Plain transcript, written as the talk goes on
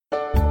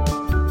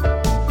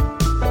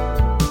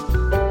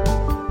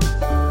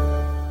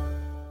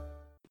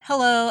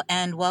Hello,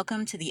 and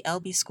welcome to the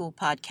LB School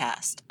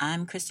Podcast.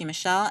 I'm Christy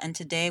Michelle, and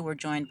today we're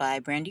joined by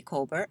Brandy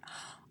Colbert,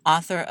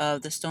 author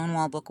of the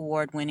Stonewall Book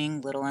Award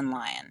winning Little and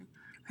Lion.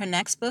 Her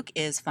next book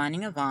is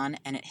Finding Yvonne,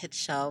 and it hits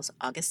shelves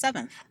August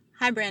 7th.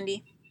 Hi,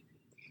 Brandy.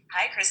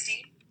 Hi,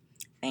 Christy.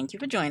 Thank you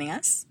for joining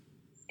us.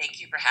 Thank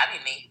you for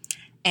having me.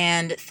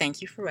 And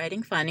thank you for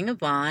writing Finding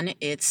Yvonne.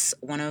 It's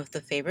one of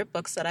the favorite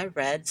books that I've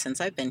read since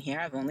I've been here.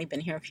 I've only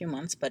been here a few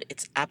months, but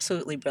it's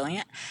absolutely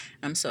brilliant.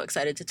 I'm so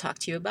excited to talk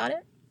to you about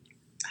it.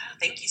 Oh,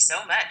 thank you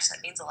so much. That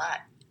means a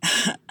lot.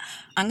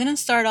 I'm going to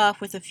start off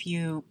with a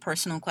few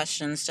personal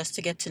questions just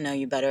to get to know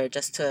you better,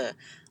 just to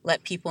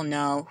let people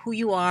know who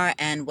you are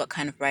and what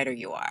kind of writer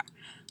you are.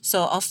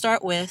 So I'll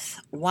start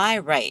with why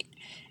write?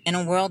 In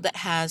a world that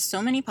has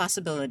so many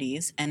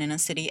possibilities and in a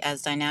city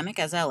as dynamic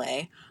as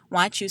LA,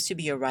 why choose to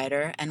be a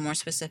writer and more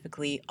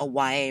specifically a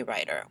YA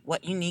writer?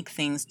 What unique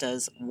things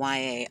does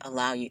YA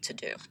allow you to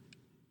do?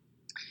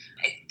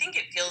 I think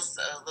it feels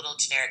a little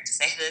generic to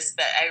say this,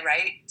 but I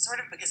write sort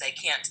of because I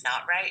can't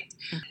not write.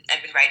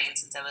 I've been writing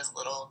since I was a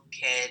little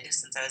kid,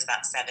 since I was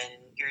about 7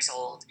 years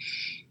old.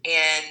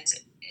 And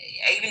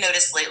I even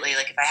noticed lately,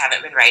 like if I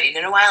haven't been writing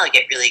in a while, I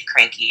get really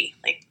cranky,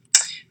 like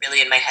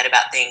really in my head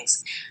about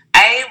things.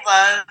 I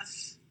love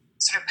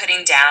sort of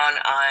putting down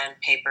on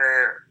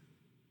paper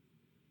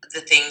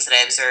the things that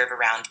I observe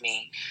around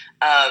me.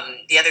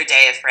 The other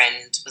day, a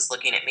friend was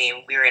looking at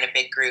me. We were in a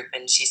big group,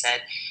 and she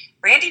said,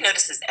 "Brandy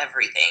notices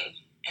everything."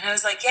 And I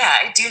was like, "Yeah,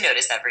 I do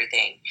notice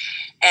everything."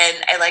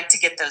 And I like to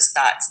get those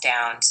thoughts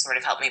down to sort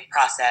of help me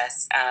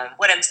process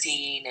what I'm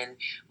seeing and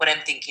what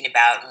I'm thinking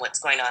about and what's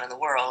going on in the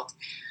world.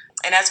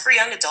 And as for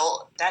young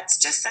adult, that's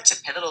just such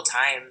a pivotal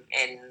time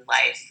in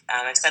life.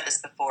 I've said this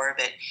before,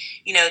 but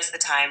it's the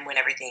time when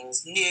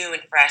everything's new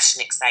and fresh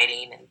and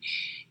exciting, and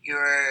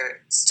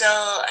you're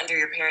still under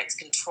your parents'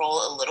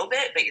 control a little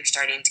bit, but you're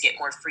starting to get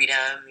more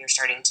freedom. You're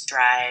starting to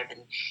drive,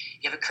 and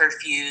you have a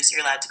curfew, so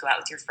you're allowed to go out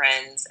with your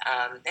friends,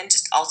 and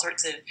just all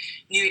sorts of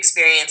new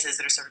experiences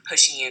that are sort of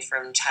pushing you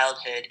from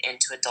childhood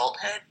into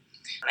adulthood.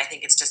 I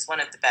think it's just one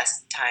of the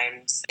best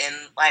times in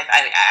life.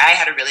 I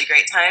had a really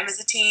great time as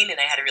a teen, and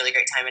I had a really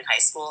great time in high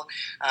school.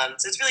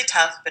 So it's really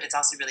tough, but it's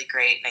also really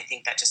great, and I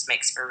think that just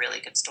makes for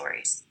really good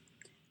stories.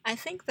 I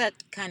think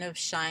that kind of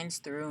shines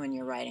through in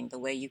your writing, the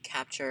way you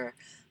capture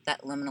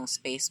that liminal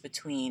space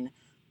between,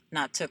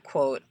 not to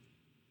quote,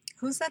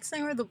 who's that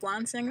singer, the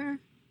blonde singer?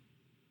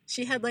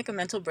 She had like a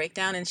mental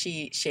breakdown and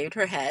she shaved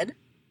her head.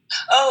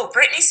 Oh,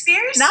 Britney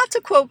Spears? Not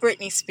to quote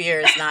Britney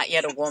Spears, Not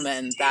Yet a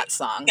Woman, that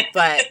song,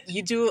 but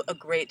you do a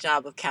great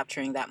job of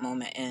capturing that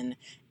moment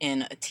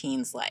in a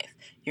teen's life.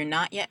 You're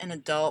not yet an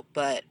adult,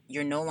 but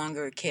you're no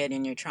longer a kid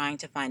and you're trying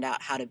to find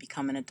out how to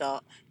become an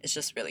adult. It's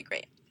just really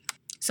great.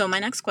 So my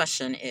next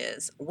question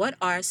is, what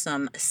are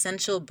some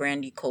essential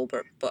Brandy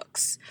Colbert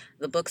books,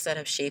 the books that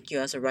have shaped you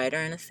as a writer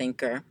and a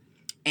thinker?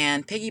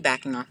 And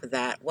piggybacking off of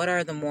that, what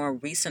are the more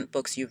recent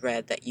books you've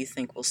read that you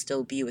think will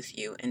still be with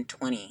you in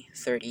 20,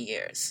 30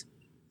 years?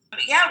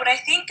 Yeah, when I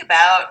think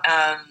about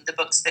the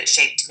books that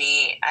shaped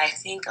me, I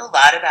think a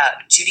lot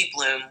about Judy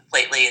Blume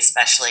lately,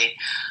 especially.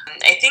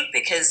 I think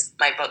because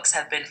my books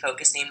have been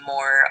focusing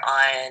more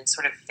on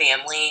sort of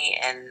family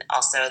and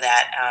also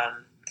that,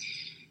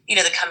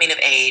 the coming of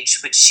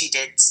age, which she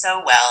did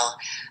so well.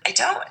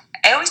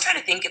 I always try to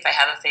think if I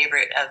have a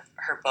favorite of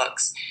her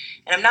books,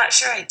 and I'm not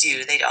sure I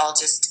do. They all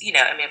just,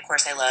 of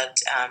course I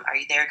loved Are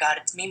You There, God?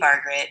 It's Me,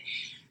 Margaret.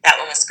 That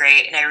one was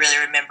great, and I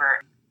really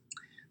remember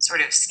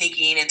sort of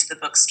sneaking into the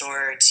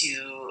bookstore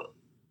to,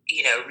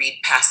 read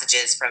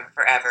passages from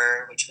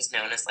Forever, which was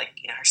known as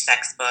her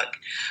sex book.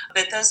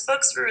 But those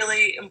books were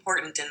really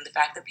important in the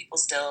fact that people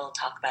still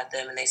talk about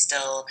them and they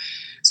still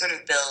sort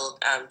of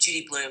build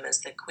Judy Blume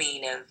as the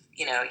queen of,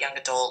 young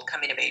adult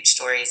coming of age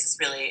stories is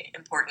really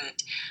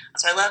important.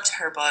 So I loved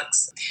her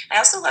books. I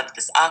also loved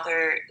this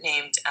author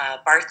named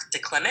Barthe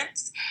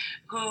DeClements,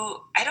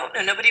 who I don't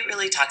know, nobody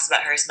really talks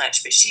about her as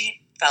much, but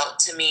she felt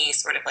to me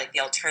sort of like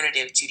the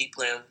alternative Judy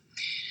Blume.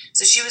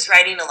 So she was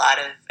writing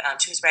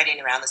she was writing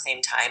around the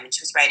same time, and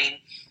she was writing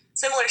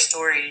similar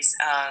stories,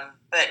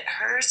 but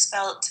hers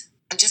felt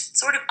just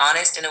sort of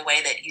honest in a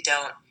way that you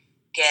don't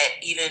get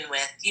even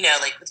with,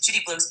 like with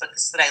Judy Blume's book,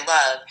 this is what I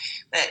love,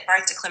 but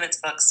Barthe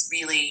DeClements' books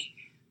really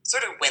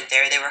sort of went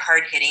there. They were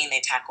hard-hitting.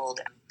 They tackled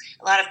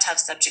a lot of tough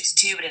subjects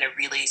too, but in a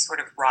really sort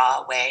of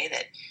raw way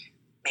that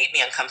made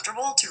me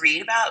uncomfortable to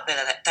read about, but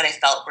that I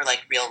felt were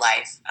like real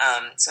life.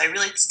 So I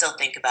really still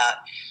think about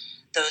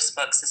those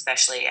books,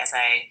 especially as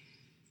I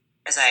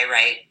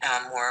write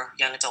more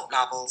young adult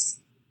novels.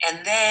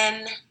 And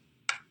then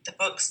the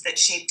books that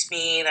shaped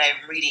me that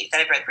I've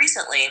read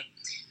recently,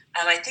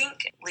 I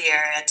think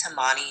Leora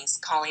Tamani's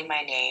Calling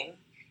My Name,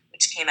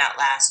 which came out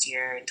last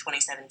year in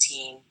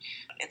 2017.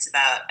 It's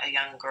about a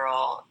young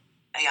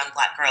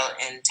black girl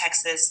in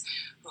Texas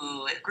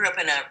who grew up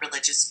in a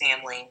religious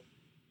family,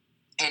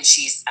 and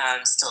she's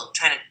still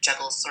trying to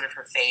juggle sort of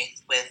her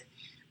faith with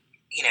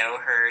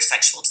her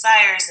sexual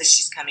desires as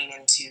she's coming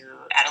into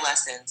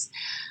adolescence.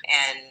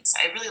 And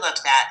I really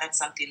loved that. That's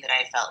something that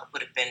I felt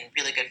would have been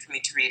really good for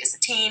me to read as a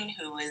teen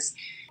who was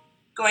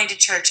going to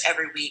church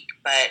every week,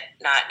 but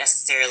not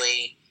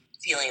necessarily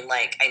feeling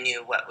like I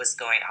knew what was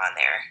going on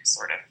there,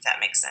 sort of, if that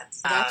makes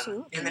sense. It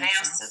absolutely and then makes I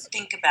also sense.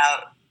 think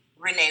about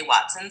Renee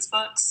Watson's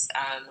books,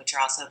 which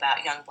are also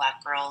about young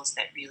Black girls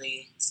that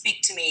really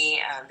speak to me.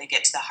 They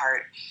get to the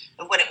heart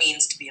of what it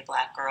means to be a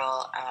Black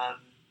girl,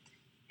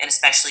 and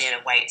especially in a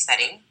white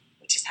setting,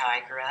 which is how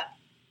I grew up.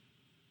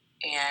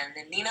 And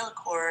then Nina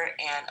LaCour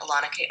and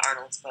Alana K.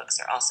 Arnold's books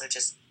are also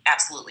just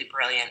absolutely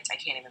brilliant. I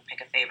can't even pick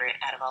a favorite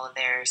out of all of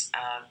theirs.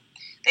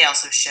 They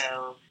also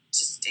show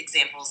just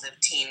examples of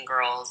teen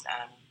girls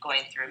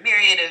going through a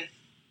myriad of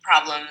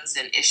problems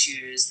and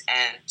issues,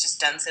 and just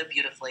done so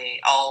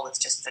beautifully, all with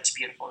just such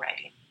beautiful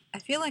writing. I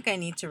feel like I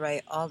need to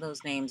write all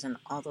those names and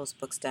all those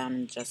books down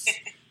and just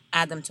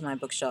add them to my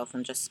bookshelf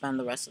and just spend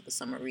the rest of the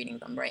summer reading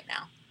them right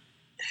now.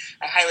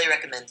 I highly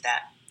recommend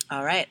that.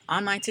 All right,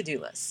 on my to-do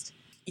list.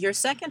 Your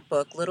second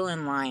book, Little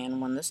and Lion,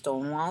 won the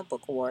Stonewall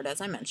Book Award, as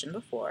I mentioned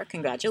before.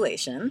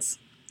 Congratulations.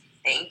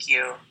 Thank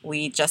you.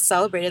 We just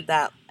celebrated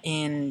that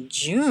in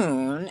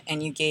June,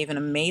 and you gave an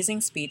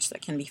amazing speech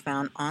that can be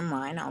found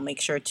online. I'll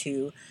make sure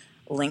to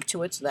link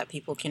to it so that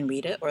people can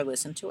read it or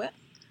listen to it.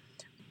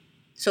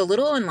 So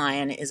Little and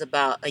Lion is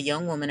about a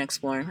young woman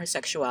exploring her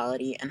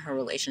sexuality and her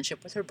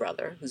relationship with her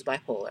brother, who's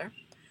bipolar.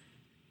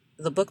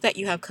 The book that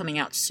you have coming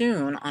out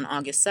soon on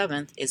August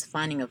 7th is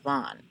Finding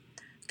Yvonne.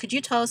 Could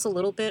you tell us a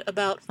little bit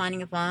about Finding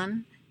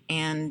Yvonne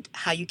and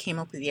how you came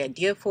up with the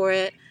idea for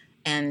it,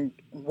 and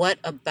what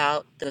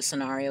about the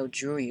scenario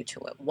drew you to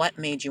it? What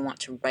made you want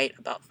to write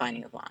about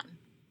Finding Yvonne?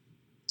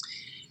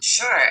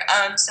 Sure.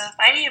 So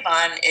Finding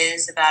Yvonne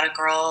is about a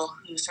girl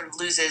who sort of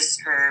loses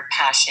her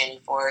passion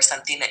for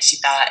something that she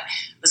thought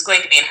was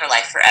going to be in her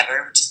life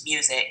forever, which is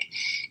music.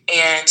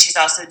 And she's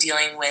also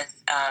dealing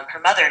with her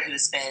mother, who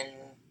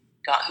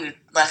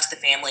left the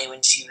family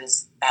when she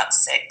was about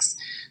 6,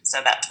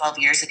 so about 12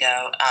 years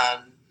ago.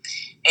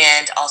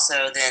 And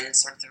also then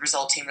sort of the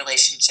resulting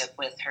relationship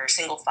with her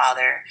single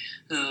father,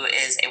 who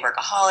is a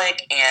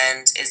workaholic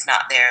and is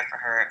not there for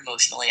her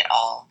emotionally at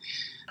all.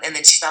 And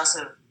then she's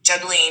also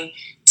juggling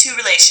 2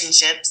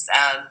 relationships,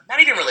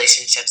 not even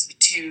relationships, but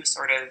 2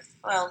 sort of,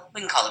 well, we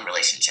can call them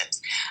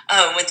relationships,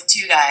 with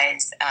 2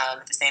 guys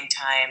at the same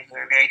time who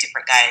are very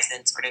different guys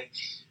and sort of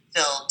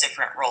fill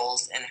different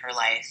roles in her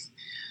life.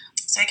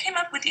 So I came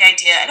up with the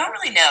idea. I don't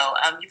really know.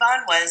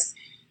 Yvonne was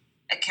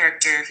a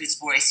character whose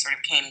voice sort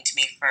of came to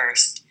me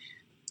first.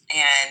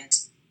 And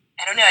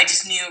I don't know, I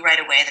just knew right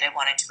away that I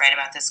wanted to write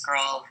about this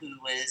girl who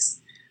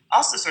was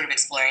also sort of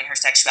exploring her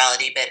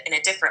sexuality, but in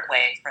a different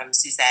way from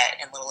Suzette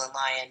and Little and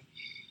Lion,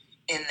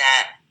 in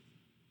that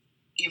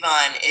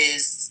Yvonne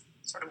is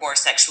sort of more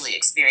sexually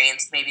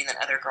experienced maybe than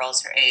other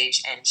girls her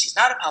age, and she's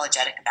not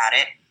apologetic about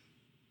it.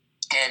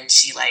 And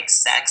she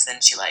likes sex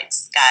and she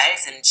likes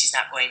guys, and she's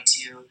not going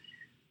to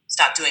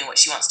stop doing what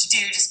she wants to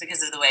do just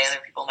because of the way other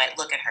people might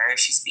look at her.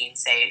 She's being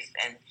safe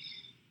and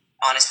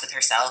honest with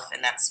herself,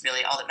 and that's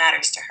really all that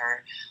matters to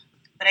her.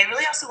 But I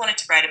really also wanted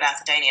to write about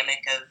the dynamic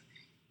of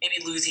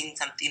maybe losing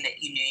something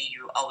that you knew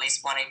you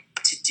always wanted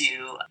to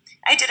do.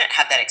 I didn't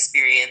have that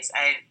experience.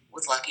 I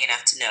was lucky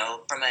enough to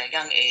know from a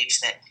young age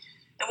that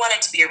I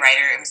wanted to be a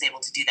writer and was able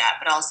to do that.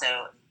 But also,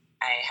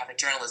 I have a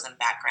journalism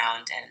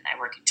background and I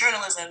work in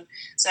journalism,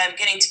 so I'm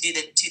getting to do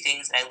the 2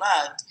 things that I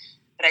loved.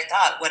 But I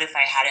thought, what if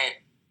I hadn't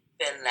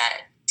been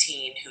that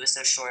teen who was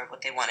so sure of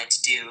what they wanted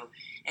to do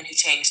and who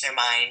changed their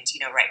mind,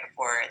 right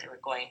before they were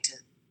going to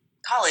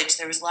college?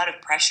 There was a lot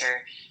of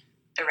pressure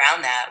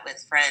around that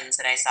with friends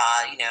that I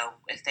saw,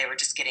 if they were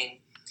just getting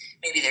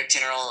maybe their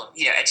general,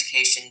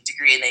 education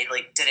degree and they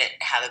didn't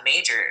have a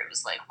major, it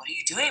was like, what are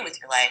you doing with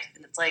your life?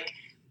 And it's like,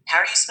 how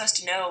are you supposed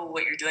to know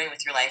what you're doing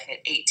with your life at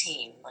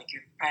 18? Like,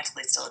 you're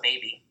practically still a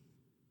baby.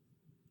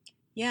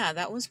 Yeah,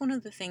 that was one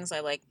of the things I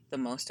liked the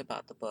most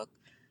about the book.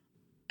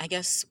 I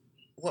guess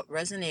what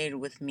resonated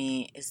with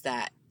me is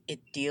that it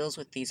deals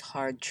with these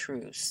hard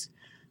truths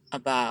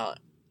about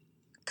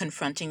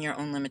confronting your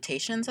own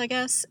limitations, I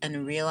guess,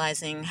 and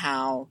realizing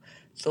how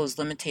those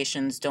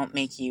limitations don't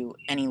make you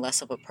any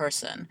less of a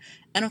person.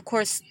 And of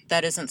course,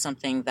 that isn't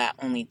something that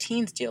only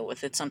teens deal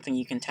with. It's something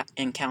you can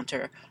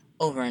encounter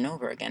over and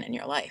over again in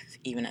your life,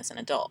 even as an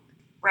adult.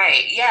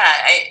 Right. Yeah.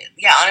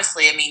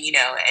 Honestly, I mean,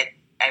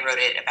 I wrote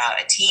it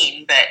about a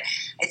teen, but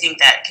I think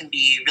that can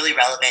be really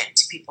relevant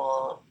to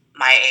people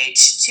my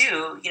age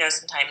too.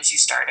 Sometimes you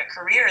start a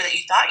career that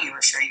you thought you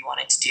were sure you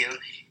wanted to do, and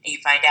you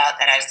find out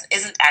that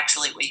isn't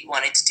actually what you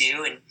wanted to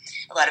do. And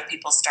a lot of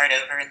people start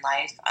over in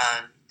life,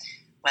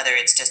 whether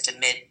it's just a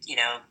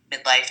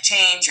midlife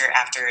change or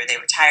after they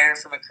retire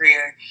from a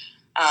career.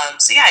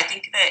 So yeah, I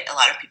think that a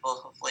lot of people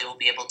hopefully will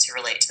be able to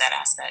relate to that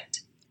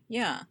aspect.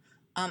 Yeah.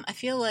 I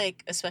feel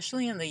like,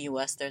 especially in the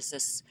US, there's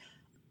this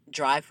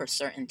drive for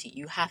certainty.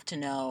 You have to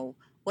know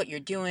what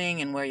you're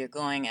doing and where you're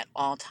going at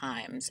all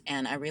times.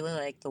 And I really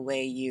like the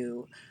way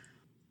you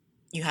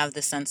have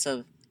this sense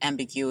of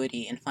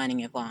ambiguity in Finding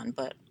Yvonne,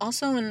 but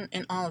also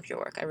in all of your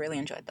work. I really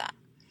enjoyed that.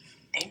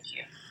 Thank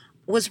you.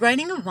 Was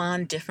writing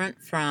Yvonne different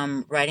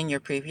from writing your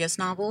previous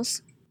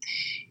novels?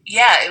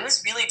 Yeah, it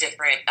was really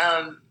different.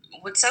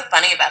 What's so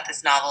funny about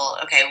this novel,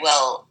 okay,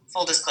 well,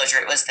 full disclosure,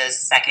 it was the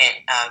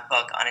second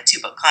book on a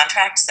 2-book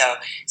contract, so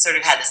sort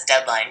of had this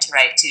deadline to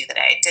write to that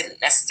I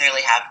didn't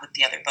necessarily have with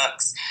the other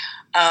books.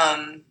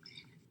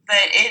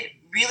 But it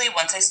really,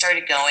 once I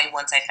started going,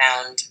 once I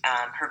found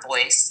her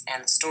voice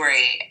and the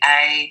story,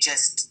 I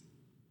just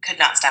could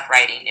not stop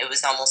writing. It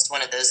was almost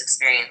one of those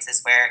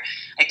experiences where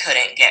I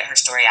couldn't get her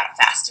story out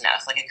fast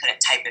enough. Like I couldn't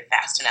type it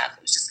fast enough.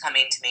 It was just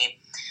coming to me.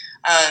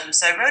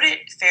 So I wrote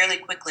it fairly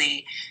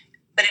quickly,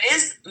 but it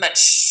is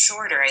much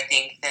shorter, I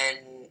think,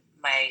 than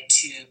my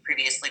 2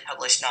 previously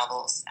published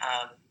novels,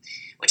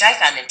 which I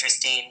found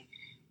interesting.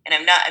 And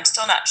I'm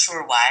still not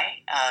sure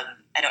why.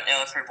 I don't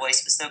know if her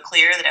voice was so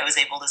clear that I was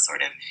able to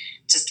sort of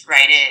just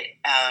write it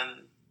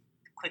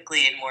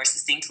quickly and more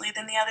succinctly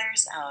than the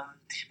others.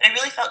 But I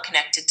really felt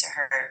connected to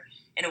her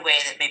in a way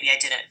that maybe I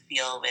didn't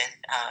feel with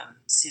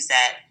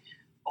Suzette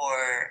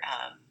or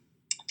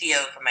Theo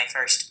from my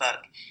first book.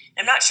 And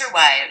I'm not sure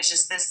why. It was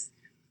just this,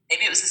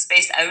 maybe it was the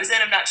space I was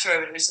in, I'm not sure,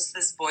 but it was just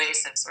this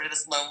voice of sort of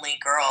this lonely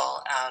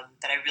girl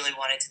that I really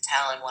wanted to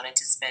tell and wanted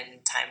to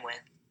spend time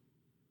with.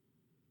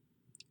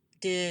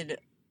 Did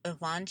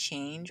Yvonne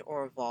change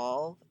or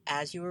evolve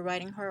as you were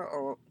writing her,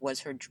 or was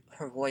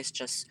her voice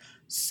just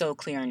so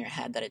clear in your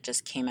head that it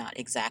just came out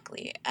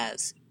exactly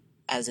as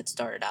it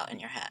started out in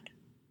your head?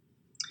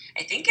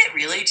 I think it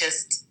really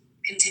just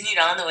continued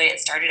on the way it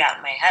started out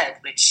in my head,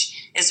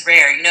 which is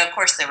rare. Of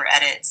course there were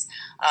edits,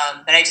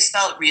 but I just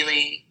felt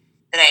really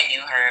that I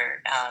knew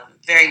her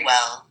very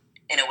well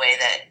in a way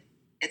that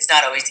it's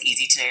not always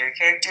easy to know your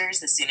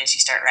characters as soon as you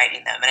start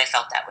writing them, and I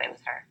felt that way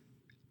with her.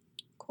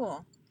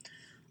 Cool.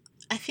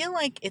 I feel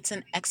like it's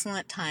an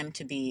excellent time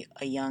to be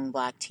a young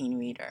Black teen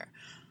reader.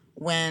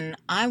 When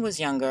I was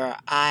younger,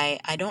 I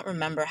don't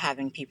remember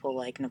having people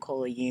like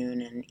Nicola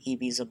Yoon and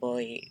Ibi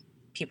Zoboi,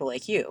 people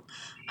like you.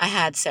 I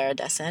had Sarah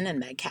Dessen and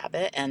Meg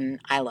Cabot,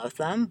 and I loved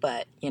them,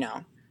 but,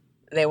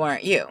 they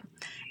weren't you.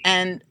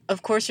 And,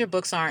 of course, your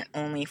books aren't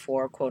only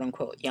for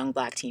quote-unquote young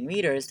Black teen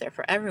readers, they're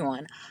for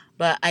everyone,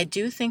 but I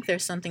do think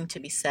there's something to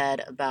be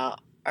said about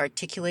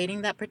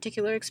articulating that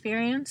particular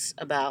experience,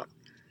 about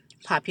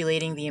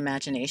populating the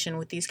imagination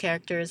with these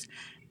characters,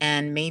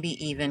 and maybe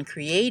even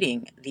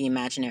creating the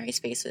imaginary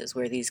spaces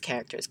where these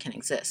characters can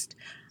exist.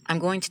 I'm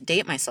going to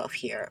date myself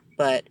here,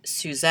 but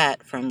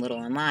Suzette from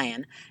Little and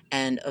Lion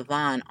and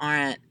Yvonne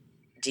aren't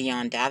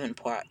Dion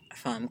Davenport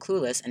from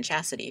Clueless and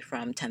Chastity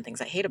from 10 Things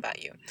I Hate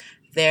About You.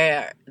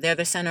 They're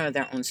the center of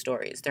their own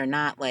stories. They're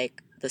not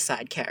like the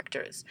side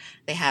characters.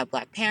 They have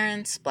Black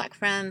parents, Black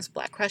friends,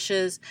 Black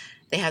crushes.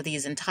 They have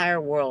these entire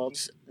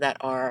worlds that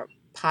are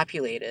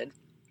populated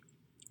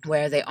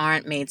where they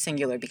aren't made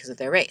singular because of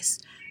their race.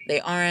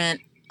 They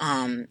aren't,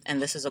 and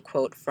this is a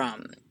quote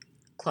from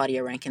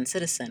Claudia Rankine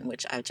Citizen,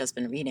 which I've just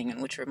been reading and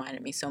which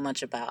reminded me so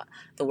much about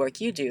the work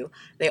you do,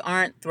 they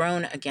aren't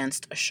thrown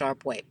against a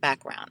sharp white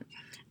background.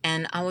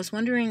 And I was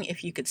wondering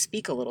if you could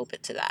speak a little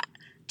bit to that.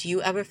 Do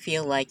you ever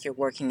feel like you're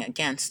working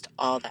against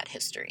all that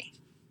history?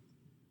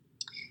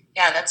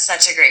 Yeah, that's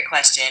such a great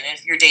question.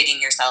 If you're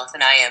dating yourself,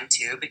 and I am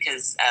too,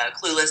 because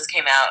Clueless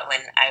came out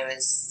when I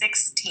was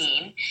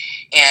 16,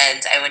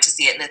 and I went to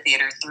see it in the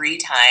theater 3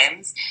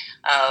 times.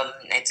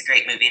 It's a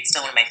great movie. It's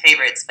still one of my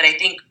favorites. But I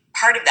think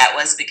part of that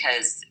was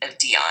because of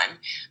Dion.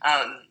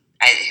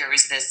 Here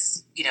was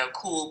this,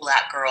 cool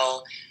Black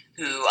girl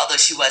who, although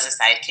she was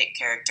a sidekick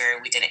character,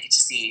 we didn't get to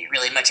see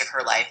really much of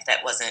her life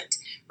that wasn't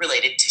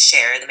related to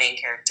Cher, the main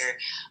character.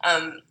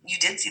 You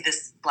did see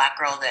this Black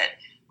girl that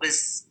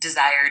was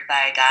desired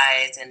by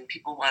guys and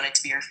people wanted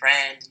to be her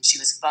friend, and she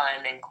was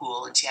fun and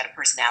cool and she had a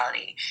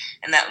personality,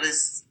 and that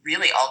was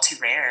really all too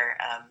rare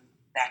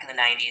back in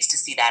the 90s to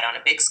see that on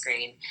a big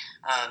screen.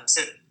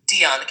 So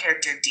Dion, the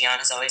character of Dion,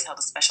 has always held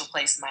a special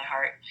place in my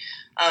heart.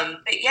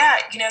 But yeah,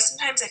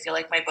 sometimes I feel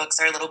like my books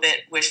are a little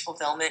bit wish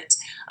fulfillment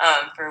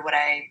for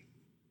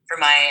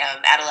my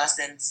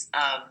adolescence.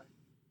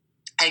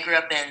 I grew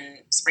up in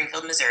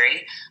Springfield,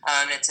 Missouri.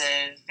 It's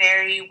a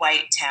very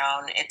white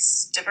town.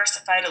 It's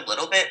diversified a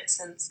little bit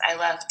since I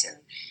left in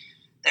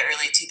the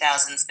early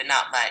 2000s, but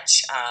not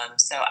much.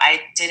 So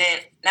I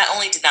not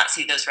only did not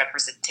see those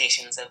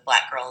representations of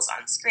Black girls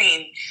on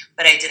screen,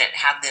 but I didn't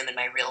have them in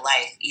my real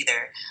life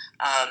either.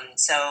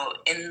 So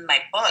in my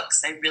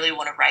books, I really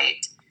want to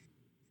write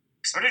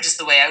sort of just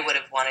the way I would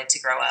have wanted to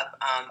grow up.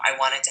 I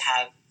wanted to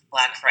have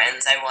Black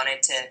friends. I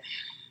wanted to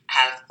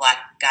have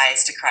Black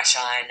guys to crush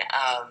on.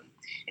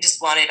 I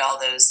just wanted all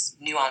those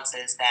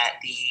nuances that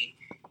the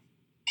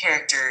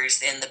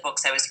characters in the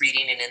books I was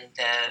reading and in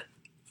the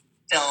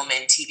film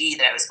and TV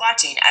that I was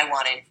watching, I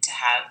wanted to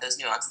have those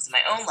nuances in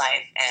my own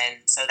life. And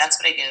so that's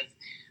what I give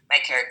my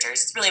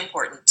characters. It's really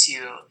important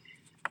to,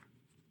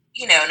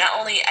 not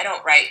only I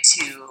don't write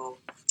to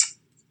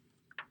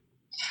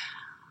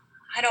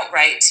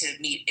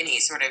meet any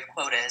sort of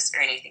quotas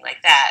or anything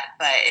like that,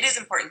 but it is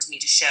important to me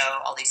to show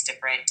all these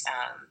different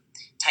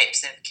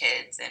types of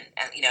kids and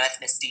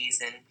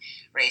ethnicities and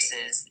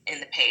races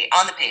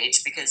on the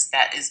page because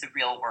that is the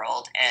real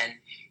world. And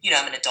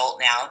I'm an adult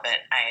now, but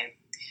I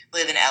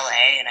live in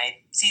LA, and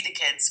I see the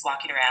kids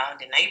walking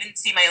around, and I even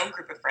see my own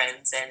group of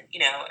friends, and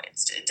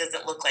it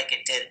doesn't look like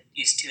it did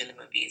used to in the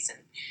movies and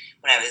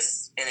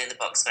in the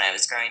books when I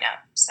was growing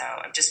up. So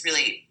I'm just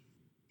really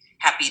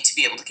happy to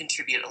be able to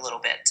contribute a little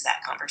bit to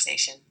that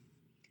conversation.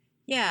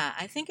 Yeah,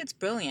 I think it's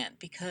brilliant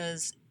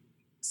because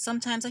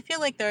sometimes I feel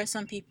like there are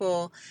some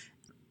people,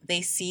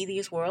 they see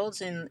these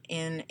worlds in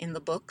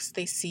the books.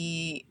 They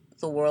see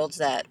the worlds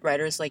that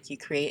writers like you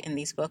create in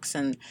these books,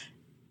 and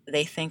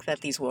they think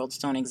that these worlds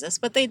don't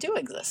exist, but they do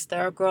exist.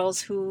 There are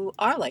girls who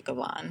are like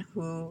Yvonne,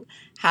 who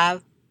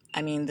have,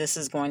 I mean, this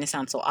is going to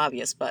sound so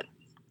obvious, but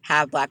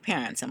have black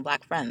parents and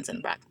black friends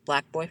and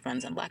black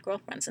boyfriends and black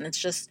girlfriends. And it's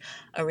just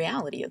a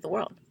reality of the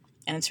world.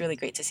 And it's really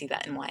great to see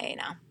that in YA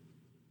now.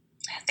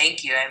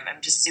 Thank you.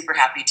 I'm just super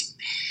happy to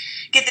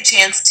get the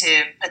chance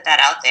to put that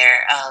out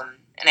there.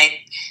 And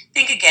I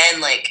think,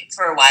 again, like,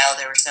 for a while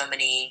there were so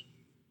many,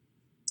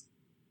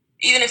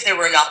 even if there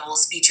were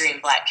novels featuring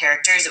black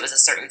characters, it was a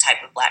certain type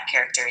of black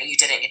character, and you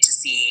didn't get to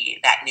see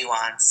that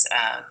nuance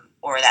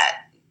or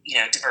that,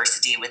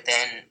 diversity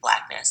within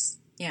blackness.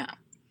 Yeah.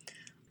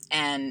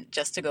 And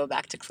just to go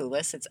back to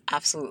Clueless, it's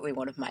absolutely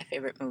one of my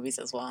favorite movies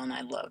as well, and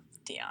I love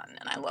Dion,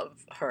 and I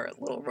love her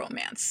little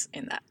romance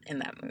in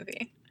that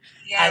movie.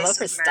 Yes, I love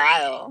her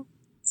style.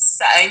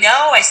 So, I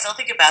know. I still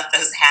think about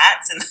those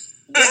hats and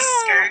those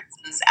skirts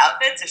and those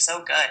outfits are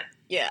so good.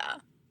 Yeah.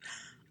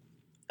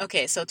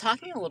 Okay, so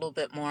talking a little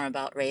bit more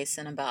about race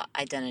and about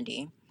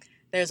identity,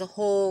 there's a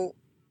whole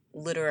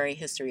literary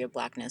history of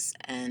blackness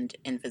and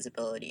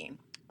invisibility,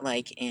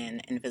 like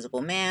in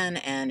Invisible Man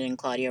and in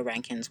Claudia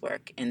Rankine's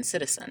work in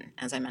Citizen,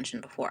 as I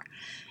mentioned before.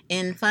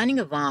 In Finding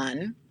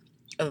Yvonne,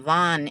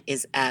 Yvonne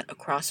is at a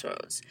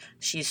crossroads.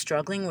 She's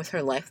struggling with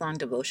her lifelong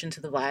devotion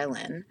to the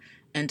violin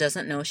and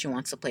doesn't know if she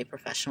wants to play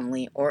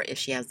professionally or if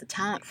she has the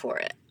talent for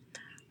it.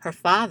 Her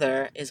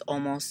father is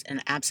almost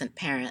an absent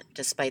parent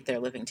despite their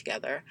living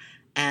together,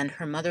 and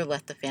her mother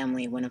left the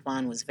family when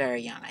Yvonne was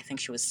very young. I think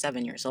she was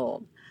 7 years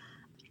old.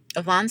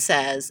 Yvonne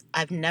says,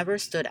 "I've never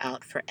stood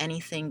out for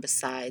anything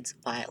besides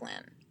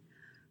violin."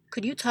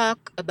 Could you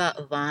talk about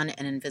Yvonne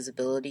and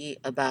invisibility,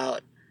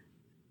 about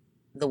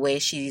the way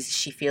she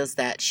feels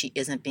that she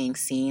isn't being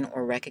seen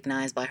or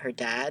recognized by her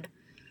dad,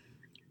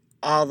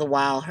 all the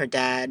while her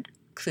dad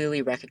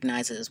clearly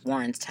recognizes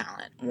Warren's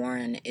talent?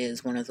 Warren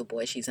is one of the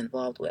boys she's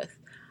involved with.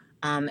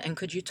 And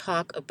could you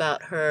talk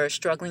about her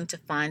struggling to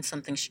find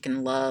something she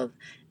can love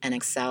and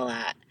excel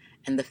at,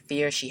 and the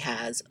fear she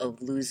has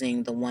of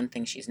losing the one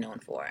thing she's known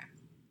for?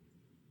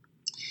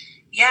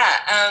 Yeah,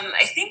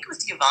 I think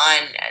with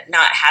Yvonne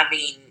not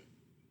having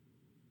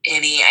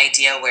any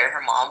idea where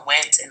her mom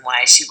went and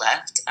why she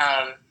left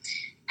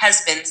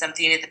has been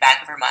something at the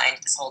back of her mind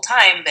this whole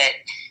time. But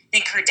I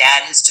think her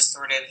dad has just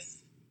sort of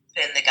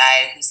been the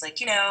guy who's like,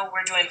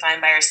 we're doing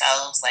fine by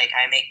ourselves. Like,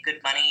 I make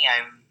good money.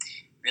 I'm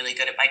really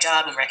good at my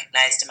job. I'm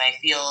recognized in my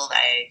field.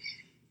 I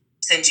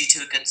send you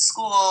to a good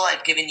school.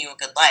 I've given you a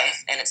good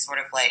life. And it's sort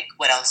of like,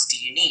 what else do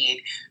you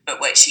need?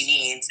 But what she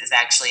needs is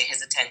actually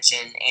his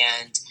attention.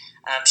 And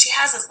she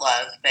has his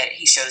love, but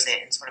he shows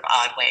it in sort of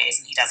odd ways,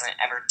 and he doesn't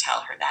ever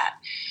tell her that.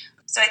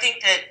 So I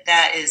think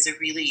that is a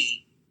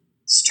really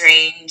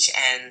strange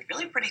and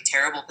really pretty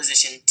terrible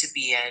position to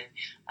be in,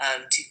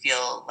 to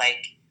feel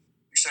like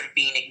you're sort of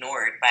being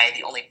ignored by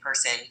the only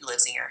person who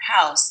lives in your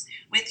house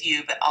with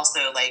you, but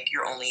also like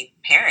your only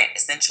parent,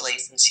 essentially,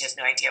 since she has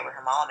no idea where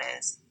her mom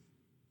is.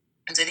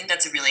 And so I think it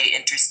was a really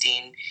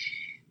interesting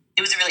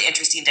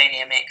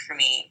dynamic for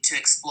me to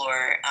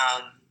explore,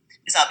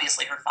 because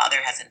obviously her father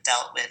hasn't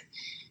dealt with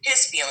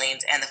his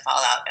feelings and the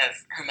fallout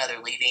of her mother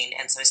leaving,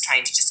 and so is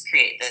trying to just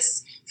create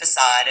this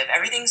facade of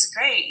everything's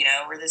great,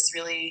 we're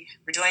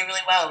doing really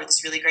well, we're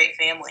this really great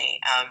family,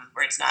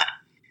 where it's not,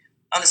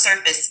 on the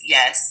surface,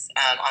 yes,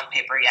 on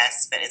paper,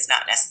 yes, but it's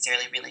not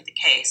necessarily really the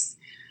case.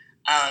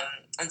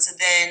 And so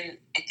then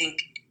I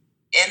think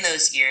in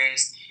those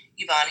years,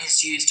 Yvonne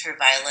has used her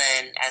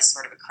violin as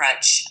sort of a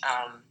crutch,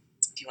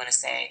 if you want to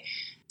say,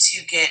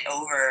 to get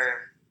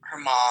over her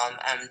mom,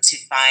 to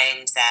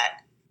find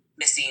that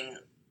missing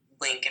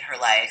link in her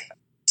life,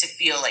 to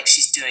feel like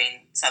she's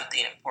doing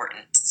something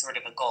important, sort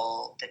of a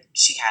goal that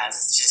she has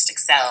is to just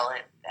excel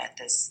at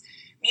this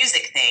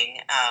music thing.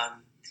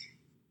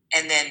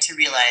 And then to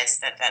realize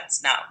that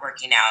that's not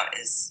working out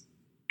is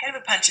kind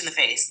of a punch in the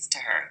face to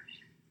her.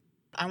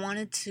 I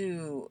wanted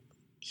to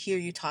hear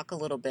you talk a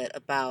little bit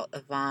about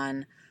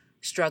Yvonne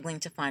struggling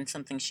to find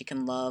something she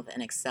can love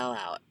and excel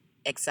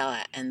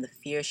at, and the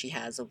fear she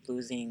has of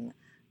losing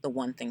the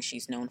one thing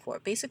she's known for.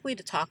 Basically,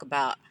 to talk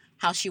about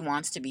how she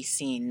wants to be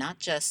seen, not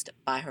just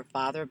by her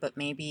father, but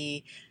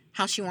maybe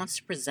how she wants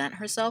to present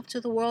herself to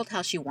the world,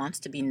 how she wants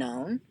to be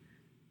known.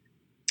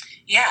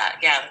 Yeah,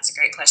 that's a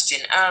great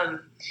question.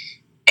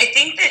 I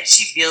think that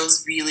she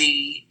feels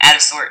really out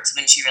of sorts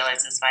when she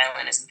realizes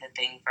violin isn't the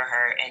thing for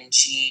her, and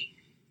she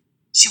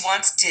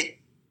wants to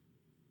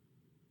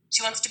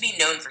be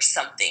known for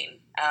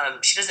something.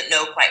 She doesn't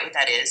know quite what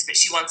that is, but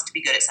she wants to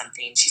be good at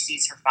something. She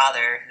sees her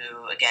father,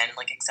 who again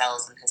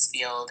excels in his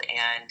field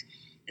and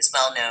is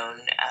well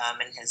known,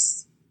 and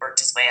has worked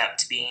his way up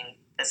to being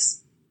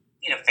this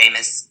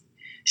famous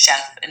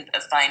chef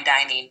of fine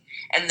dining,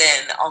 and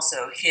then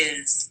also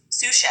his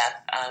sous chef,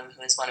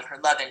 who is one of her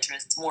love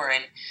interests,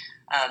 Warren.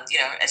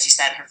 As you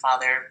said, her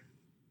father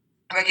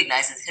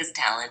recognizes his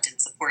talent and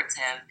supports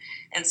him,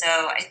 and so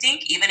I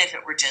think even if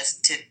it were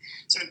just to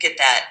sort of get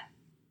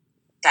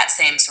that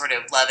same sort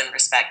of love and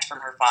respect from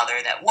her father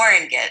that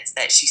Warren gets,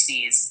 that she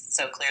sees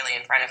so clearly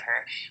in front of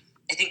her,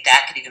 I think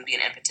that could even be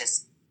an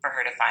impetus for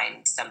her to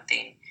find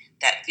something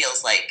that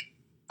feels like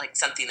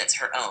something that's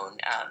her own,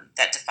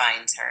 that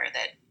defines her,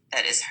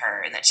 that is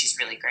her, and that she's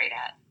really great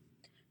at.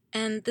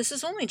 And this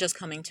is only just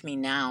coming to me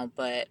now,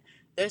 but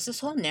there's this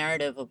whole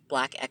narrative of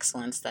black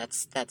excellence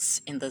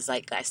that's in the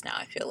zeitgeist now.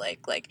 I feel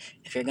like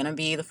if you're gonna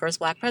be the first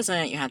black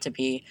president, you have to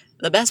be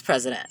the best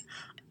president.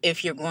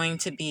 If you're going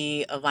to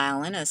be a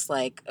violinist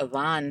like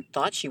Yvonne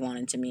thought she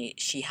wanted to be,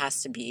 she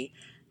has to be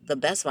the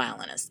best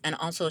violinist. And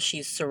also,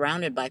 she's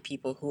surrounded by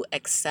people who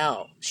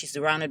excel. She's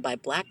surrounded by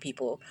black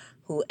people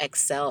who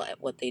excel at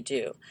what they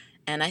do.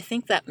 And I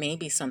think that may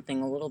be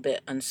something a little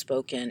bit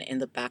unspoken in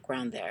the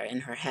background there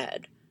in her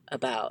head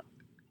about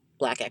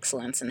black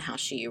excellence and how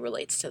she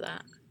relates to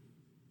that.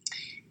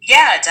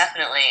 Yeah,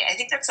 definitely. I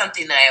think that's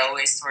something that I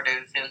always sort of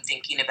am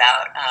thinking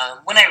about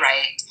when I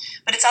write,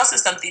 but it's also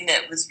something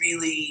that was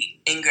really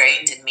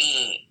ingrained in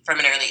me from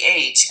an early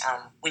age.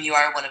 When you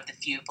are one of the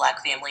few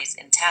black families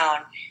in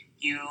town,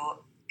 you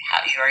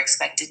you are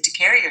expected to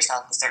carry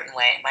yourself a certain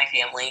way. In my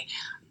family,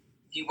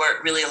 you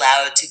weren't really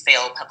allowed to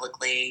fail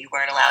publicly. You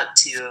weren't allowed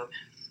to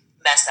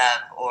mess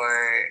up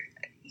or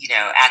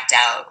act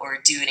out or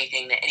do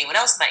anything that anyone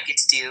else might get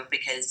to do,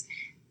 because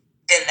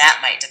then that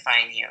might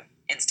define you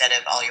instead of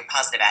all your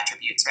positive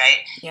attributes, right?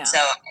 Yeah. So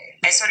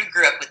I sort of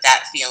grew up with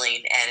that feeling,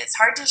 and it's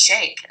hard to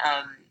shake.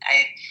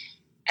 I,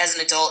 as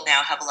an adult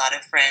now, have a lot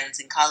of friends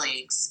and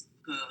colleagues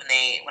who,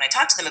 when I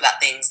talk to them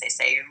about things, they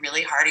say you're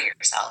really hard on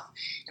yourself,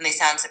 and they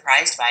sound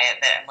surprised by it.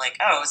 But I'm like,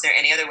 oh, is there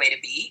any other way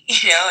to be?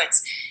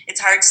 It's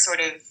hard to sort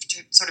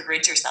of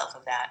rid yourself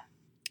of that.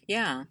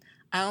 Yeah.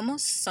 I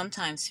almost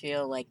sometimes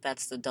feel like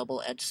that's the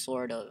double-edged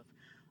sword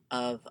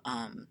of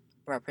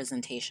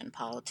representation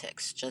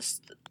politics.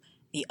 Just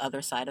the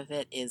other side of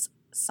it is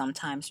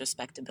sometimes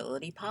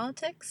respectability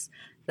politics.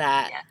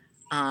 That Yeah.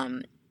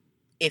 um,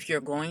 if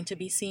you're going to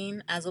be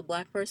seen as a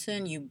black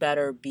person, you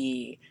better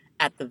be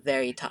at the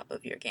very top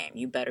of your game.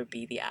 You better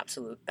be the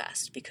absolute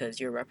best, because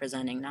you're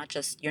not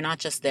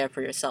just there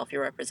for yourself,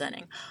 you're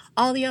representing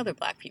all the other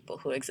black people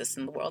who exist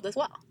in the world as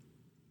well.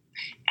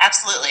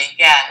 Absolutely,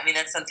 yeah. I mean,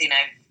 that's something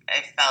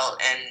I've felt,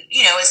 and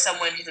as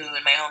someone who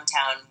in my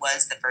hometown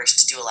was the first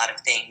to do a lot of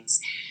things,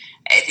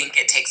 I think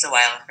it takes a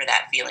while for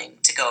that feeling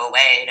to go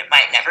away, and it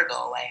might never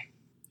go away.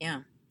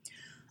 Yeah.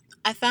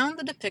 I found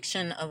the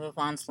depiction of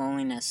Yvonne's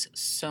loneliness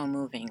so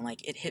moving.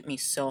 Like, it hit me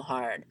so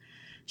hard.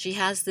 She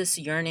has this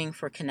yearning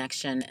for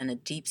connection and a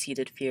deep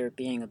seated fear of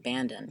being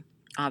abandoned,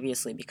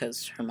 obviously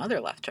because her mother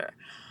left her.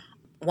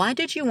 Why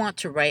did you want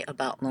to write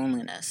about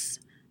loneliness?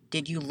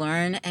 Did you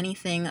learn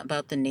anything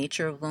about the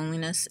nature of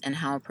loneliness and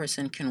how a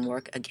person can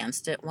work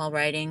against it while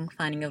writing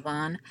Finding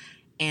Yvonne?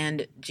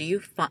 And do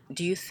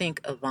you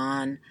think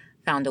Yvonne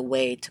found a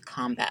way to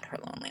combat her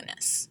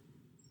loneliness?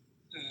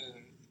 Hmm.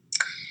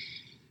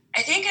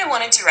 I think I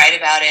wanted to write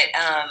about it.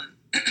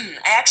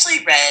 I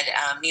actually read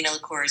Nina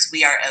LaCour's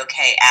 "We Are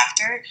Okay"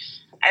 after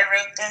I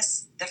wrote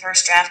the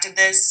first draft of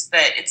this,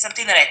 but it's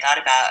something that I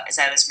thought about as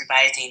I was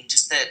revising.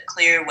 Just the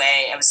clear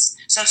way I was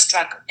so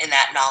struck in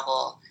that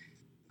novel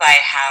by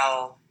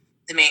how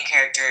the main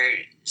character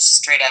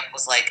straight up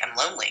was like, "I'm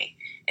lonely,"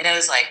 and I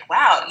was like,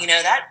 "Wow,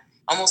 that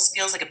almost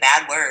feels like a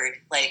bad word,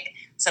 like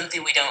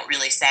something we don't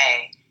really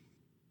say."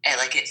 And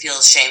like it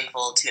feels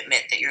shameful to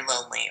admit that you're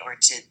lonely, or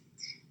to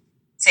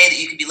say that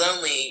you can be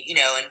lonely,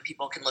 and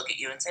people can look at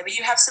you and say, but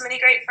you have so many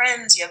great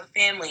friends, you have a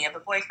family, you have a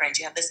boyfriend,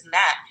 you have this and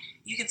that.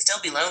 You can still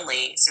be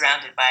lonely,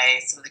 surrounded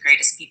by some of the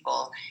greatest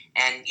people,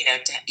 and,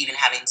 even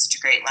having such a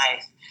great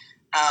life.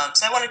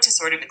 So I wanted to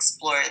sort of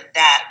explore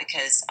that,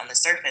 because on the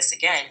surface,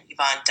 again,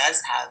 Yvonne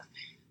does have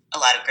a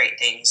lot of great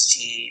things.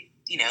 She,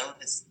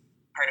 is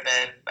part of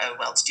a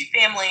well-to-do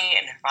family,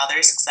 and her father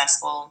is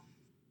successful,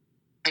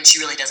 and she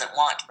really doesn't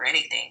want for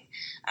anything.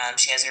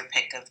 She has her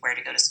pick of where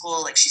to go to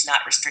school. Like, she's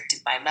not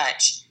restricted by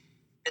much.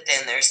 But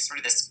then there's sort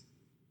of this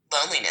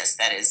loneliness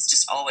that is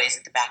just always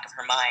at the back of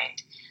her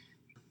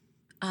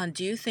mind.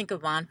 Do you think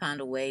Yvonne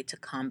found a way to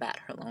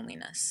combat her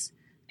loneliness?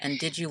 And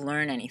did you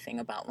learn anything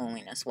about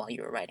loneliness while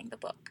you were writing the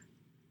book?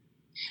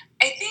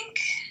 I think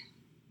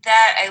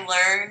that I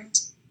learned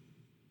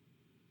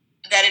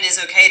that it is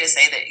okay to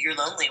say that you're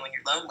lonely when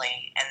you're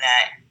lonely, and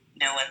that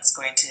no one's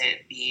going to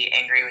be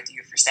angry with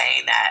you for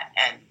saying that,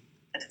 and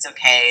that it's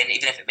okay. And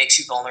even if it makes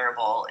you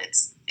vulnerable,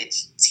 it's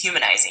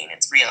humanizing.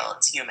 It's real.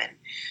 It's human.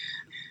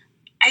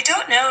 I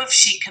don't know if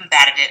she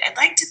combated it. I'd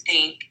like to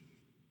think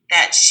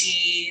that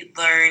she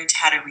learned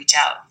how to reach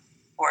out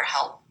for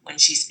help when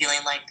she's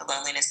feeling like the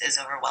loneliness is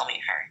overwhelming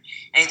her.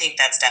 And I think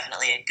that's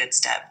definitely a good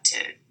step to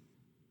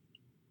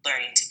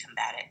learning to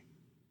combat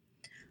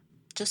it.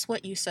 Just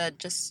what you said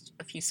just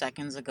a few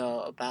seconds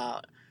ago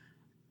about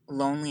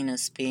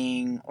loneliness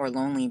being, or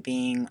lonely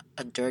being,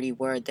 a dirty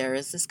word, there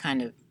is this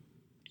kind of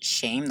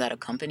shame that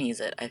accompanies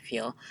it, I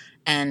feel.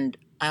 And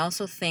I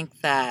also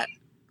think that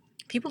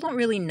people don't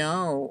really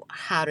know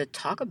how to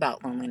talk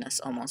about loneliness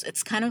almost.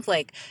 It's kind of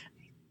like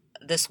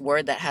this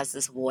word that has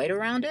this void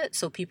around it,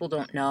 so people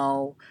don't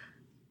know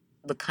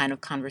the kind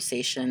of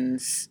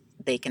conversations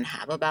they can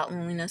have about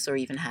loneliness, or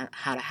even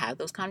how to have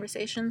those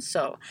conversations.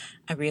 So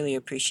I really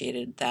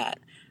appreciated that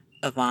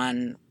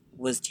Yvonne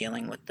was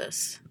dealing with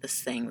this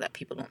thing that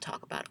people don't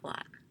talk about a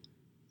lot.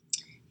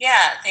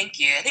 Yeah, thank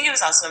you. I think it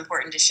was also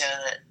important to show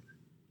that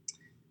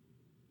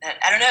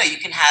I don't know, you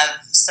can have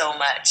so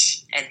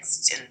much well,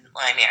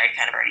 I mean, I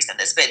kind of already said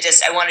this, but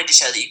just I wanted to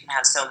show that you can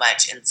have so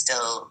much and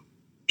still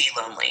be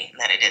lonely, and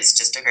that it is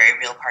just a very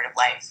real part of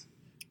life.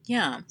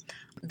 Yeah.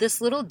 This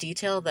little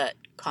detail that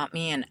caught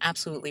me and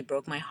absolutely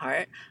broke my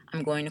heart,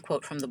 I'm going to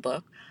quote from the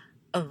book.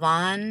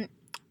 Yvonne,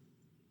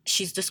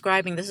 she's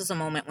describing, this is a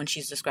moment when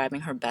she's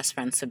describing her best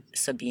friend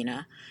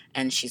Sabina,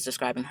 and she's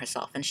describing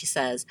herself. And she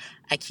says,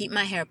 "I keep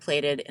my hair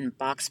plaited in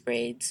box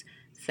braids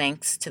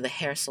thanks to the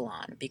hair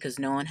salon because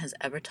no one has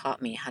ever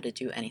taught me how to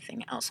do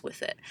anything else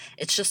with it."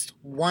 It's just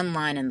one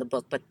line in the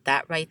book, but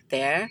that right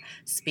there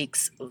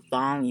speaks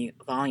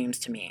volumes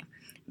to me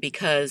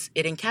because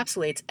it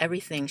encapsulates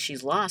everything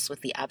she's lost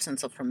with the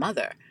absence of her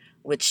mother,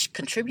 which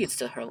contributes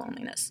to her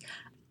loneliness.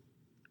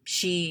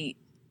 She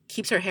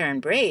keeps her hair in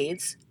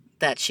braids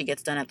that she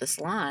gets done at the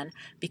salon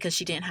because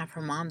she didn't have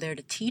her mom there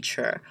to teach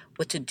her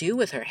what to do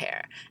with her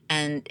hair.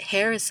 And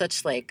hair is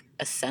such like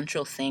a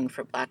central thing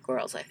for black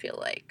girls, I feel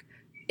like.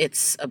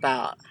 It's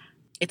about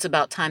it's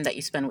about time that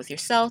you spend with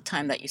yourself,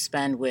 time that you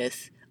spend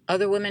with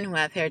other women who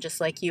have hair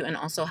just like you, and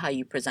also how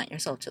you present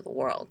yourself to the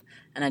world.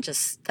 And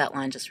that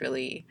line just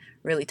really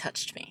really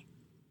touched me.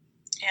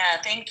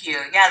 Yeah, thank you.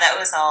 Yeah, that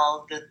was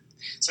all the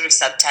sort of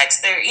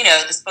subtext there. You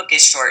know, this book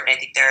is short, and I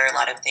think there are a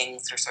lot of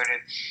things that are sort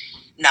of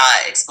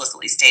not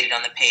explicitly stated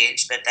on the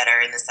page, but that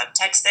are in the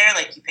subtext there,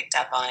 like you picked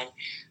up on.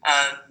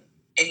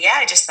 And yeah,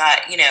 I just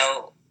thought, you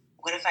know,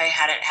 what if I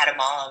hadn't had a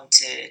mom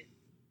to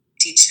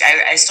teach?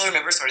 I still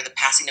remember sort of the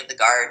passing of the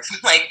guard from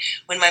like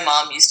when my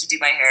mom used to do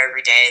my hair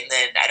every day, and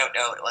then I don't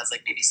know what it was,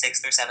 like maybe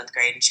 6th or 7th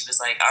grade, and she was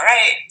like, "All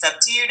right, it's up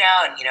to you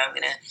now, and you know, I'm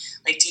gonna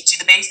like teach you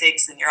the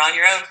basics, and you're on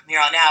your own from here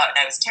on out." And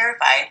I was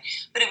terrified,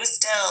 but it was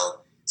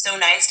still so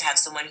nice to have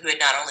someone who had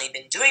not only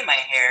been doing my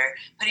hair,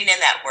 putting in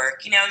that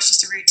work. You know, it's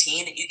just a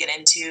routine that you get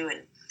into,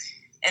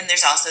 and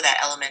there's also that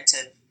element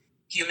of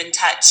human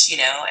touch, you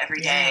know,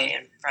 every Yeah. day,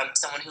 and from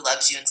someone who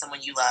loves you and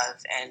someone you love,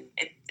 and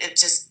it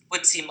just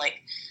would seem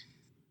like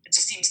it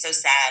just seems so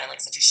sad and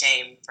like such a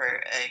shame for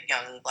a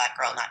young black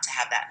girl not to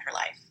have that in her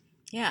life.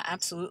 Yeah,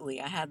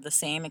 absolutely. I had the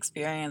same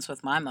experience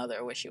with my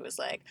mother where she was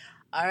like,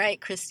 "All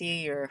right, Christy,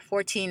 you're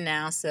 14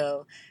 now,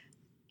 so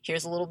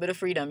here's a little bit of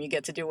freedom. You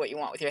get to do what you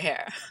want with your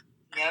hair."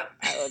 Yep.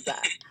 I love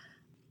that.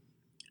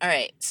 All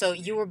right, so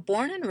you were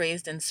born and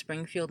raised in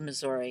Springfield,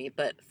 Missouri,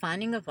 but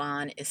Finding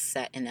Yvonne is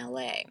set in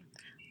LA.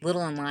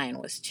 Little and Lion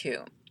was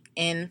too.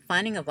 In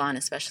Finding Yvonne,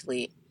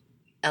 especially,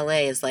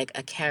 LA is like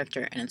a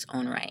character in its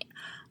own right.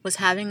 Was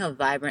having a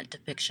vibrant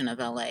depiction of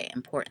LA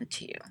important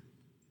to you?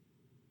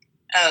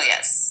 Oh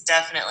yes,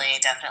 definitely,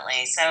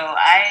 definitely. So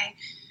I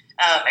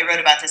wrote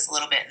about this a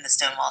little bit in the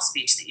Stonewall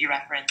speech that you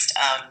referenced.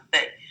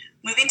 But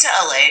moving to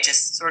LA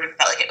just sort of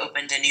felt like it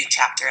opened a new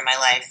chapter in my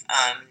life.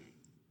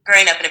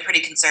 Growing up in a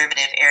pretty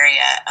conservative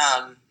area,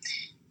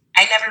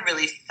 I never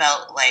really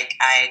felt like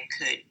I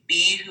could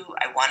be who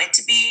I wanted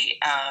to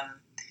be,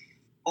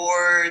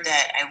 or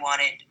that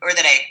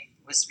I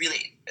was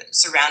really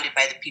surrounded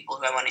by the people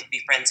who I wanted to be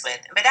friends with.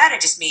 And by that, I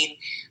just mean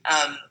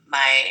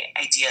my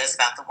ideas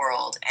about the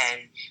world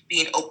and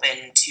being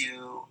open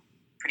to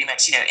pretty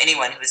much, you know,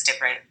 anyone who was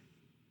different,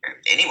 or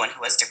anyone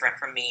who was different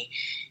from me,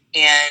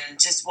 and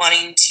just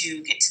wanting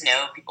to get to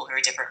know people who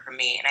are different from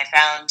me. And I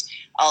found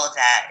all of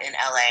that in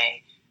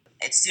LA.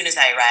 As soon as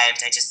I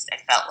arrived, I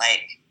felt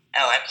like,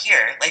 oh, I'm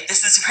here. Like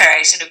this is where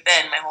I should have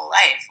been my whole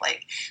life.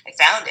 Like I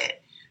found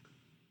it.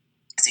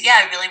 So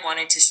yeah, I really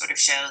wanted to sort of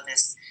show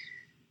this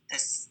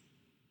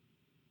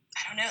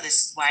I don't know,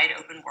 this wide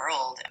open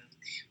world,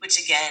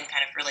 which again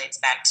kind of relates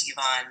back to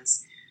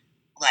Yvonne's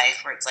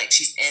life, where it's like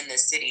she's in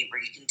this city where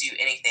you can do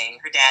anything.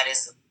 Her dad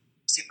is a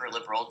super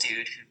liberal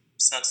dude who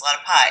smokes a lot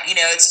of pot. You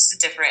know, it's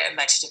just a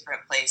much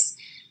different place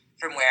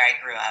from where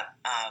I grew up.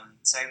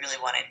 So I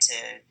really wanted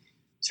to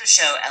sort of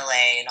show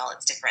LA and all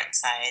its different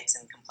sides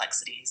and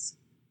complexities.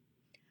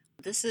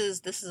 This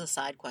is a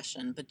side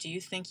question, but do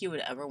you think you would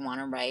ever want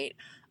to write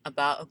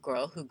about a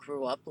girl who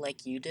grew up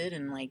like you did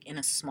in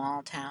a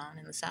small town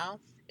in the South?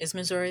 Is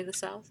Missouri the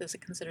South? Is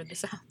it considered the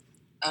South?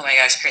 Oh my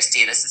gosh,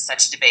 Christy, this is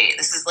such a debate.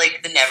 This is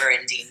like the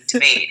never-ending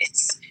debate.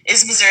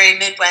 Is Missouri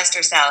Midwest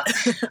or South?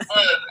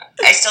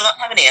 I still don't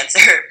have an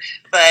answer,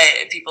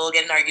 but people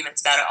get in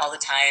arguments about it all the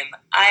time.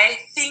 I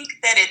think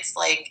that it's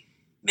like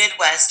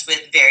Midwest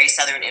with very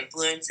Southern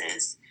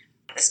influences,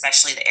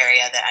 especially the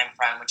area that I'm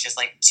from, which is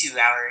like 2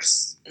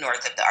 hours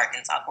north of the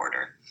Arkansas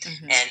border.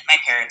 Mm-hmm. And my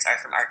parents are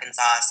from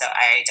Arkansas, so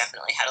I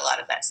definitely had a lot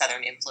of that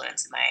Southern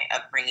influence in my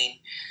upbringing.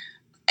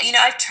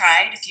 I've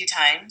tried a few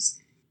times.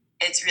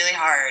 It's really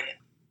hard.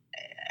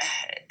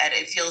 And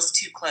it feels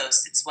too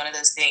close. It's one of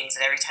those things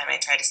that every time I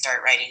try to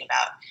start writing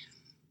about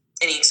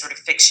any sort of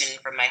fiction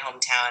from my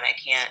hometown, I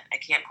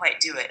can't quite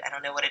do it. I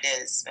don't know what it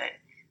is, but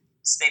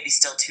it's maybe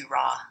still too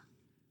raw.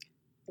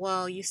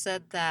 Well, you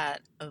said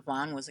that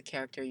Yvonne was a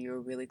character you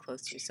were really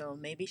close to, so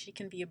maybe she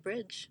can be a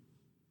bridge.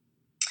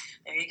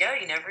 There you go.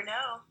 You never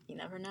know. You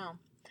never know.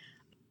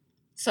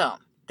 So,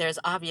 there's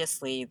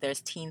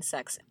teen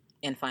sex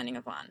in Finding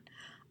Yvonne.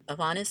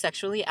 Yvonne is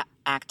sexually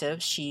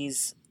active.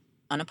 She's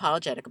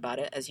unapologetic about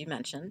it, as you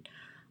mentioned.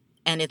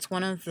 And it's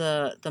one of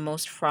the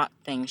most fraught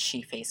things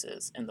she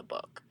faces in the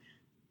book.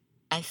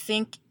 I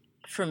think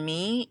for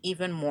me,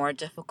 even more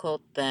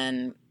difficult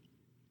than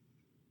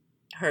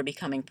her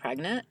becoming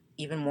pregnant,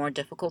 even more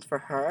difficult for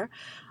her,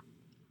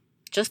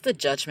 just the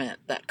judgment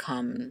that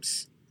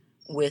comes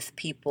with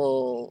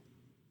people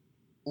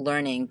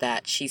learning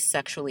that she's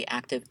sexually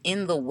active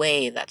in the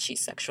way that she's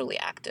sexually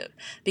active.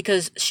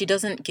 Because she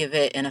doesn't give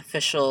it an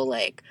official,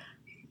 like,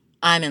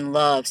 I'm in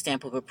love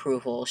stamp of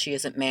approval. She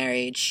isn't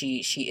married. She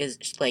is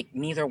like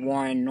neither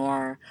Warren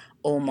nor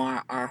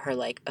Omar are her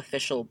like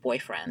official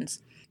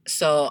boyfriends.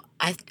 So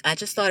I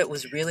just thought it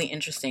was really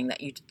interesting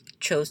that you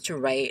chose to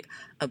write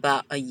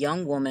about a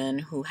young woman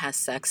who has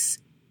sex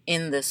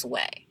in this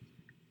way.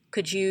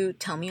 Could you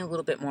tell me a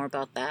little bit more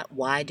about that?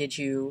 Why did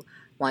you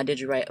write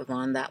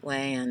Yvonne that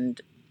way,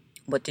 and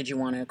what did you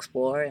want to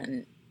explore,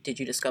 and did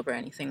you discover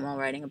anything while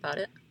writing about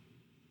it?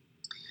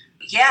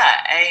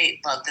 Yeah, I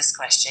love this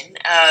question.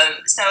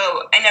 So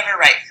I never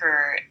write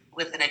for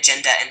with an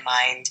agenda in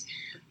mind,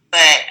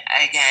 but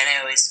again,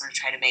 I always sort of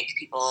try to make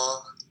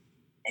people,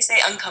 I say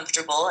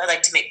uncomfortable. I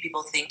like to make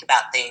people think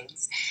about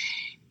things,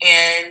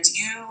 and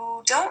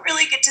you don't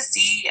really get to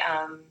see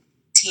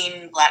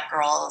teen black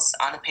girls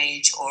on the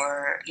page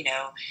or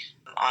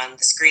on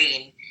the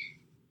screen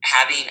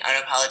having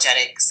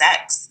unapologetic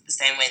sex the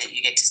same way that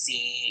you get to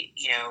see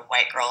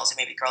white girls or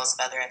maybe girls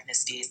of other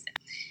ethnicities.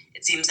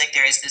 It seems like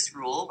there is this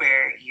rule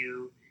where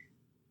you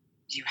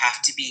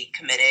have to be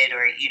committed,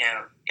 or you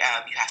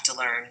have to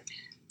learn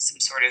some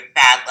sort of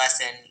bad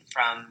lesson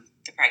from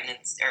the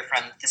pregnancy or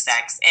from the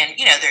sex. And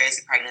there is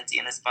a pregnancy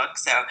in this book,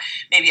 so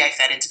maybe I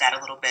fed into that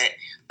a little bit.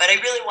 But I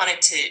really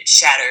wanted to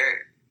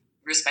shatter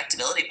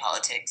respectability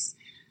politics.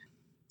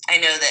 I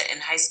know that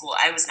in high school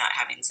I was not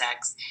having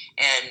sex,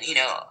 and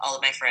all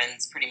of my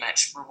friends pretty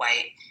much were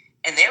white,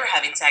 and they were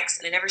having sex,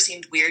 and it never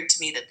seemed weird to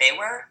me that they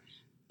were.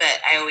 But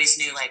I always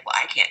knew, like, well,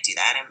 I can't do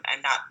that.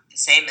 I'm not the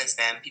same as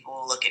them. People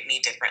will look at me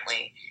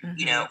differently.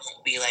 Mm-hmm.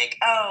 Will be like,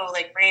 oh,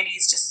 like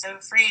Brandy's just so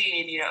free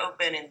and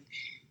open and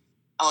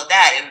all of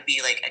that. It would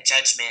be like a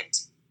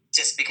judgment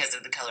just because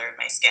of the color of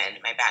my skin,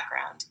 my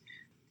background.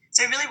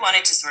 So I really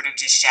wanted to sort of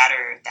just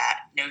shatter that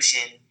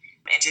notion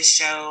and just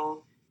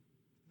show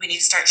we need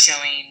to start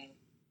showing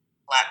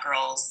Black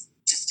girls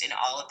just in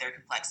all of their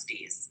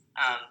complexities.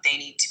 They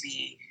need to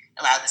be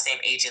allowed the same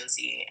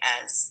agency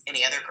as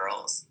any other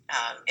girls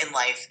in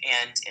life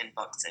and in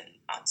books and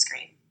on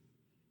screen.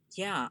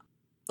 Yeah.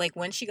 Like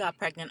when she got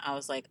pregnant, I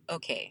was like,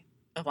 okay,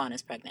 Yvonne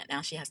is pregnant.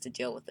 Now she has to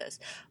deal with this.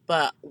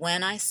 But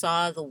when I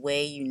saw the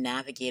way you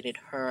navigated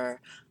her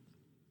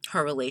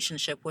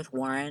relationship with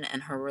Warren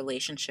and her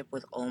relationship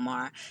with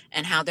Omar,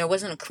 and how there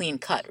wasn't a clean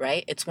cut,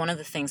 right? It's one of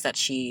the things that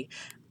she's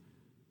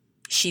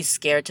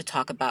scared to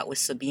talk about with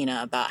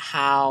Sabina, about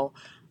how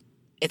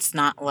it's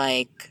not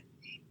like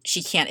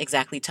she can't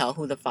exactly tell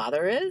who the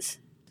father is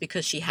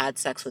because she had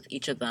sex with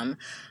each of them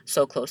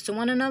so close to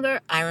one another.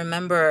 I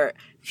remember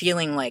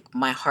feeling like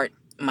my heart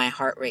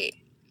rate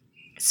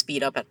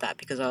speed up at that,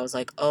 because I was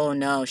like, oh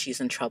no, she's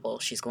in trouble.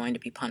 She's going to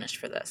be punished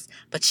for this.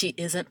 But she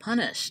isn't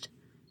punished.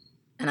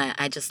 And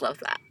I just love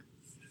that.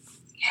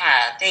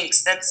 Yeah,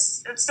 thanks.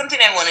 That's something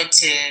I wanted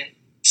to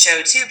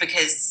show too,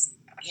 because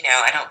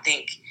I don't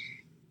think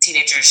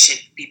teenagers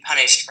should be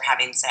punished for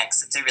having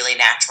sex. It's a really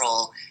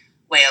natural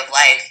way of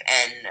life,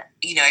 and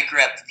I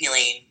grew up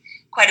feeling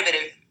quite a bit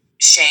of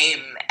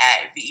shame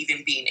at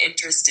even being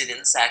interested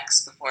in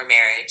sex before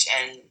marriage,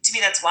 and to me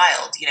that's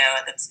wild.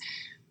 That's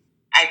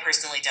I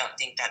personally don't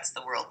think that's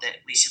the world that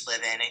we should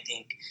live in. I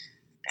think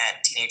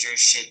that teenagers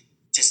should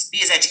just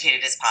be as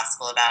educated as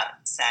possible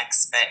about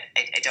sex, but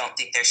I don't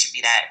think there should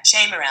be that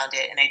shame around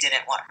it, and I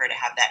didn't want her to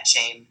have that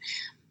shame.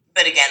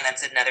 But again,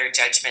 that's another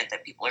judgment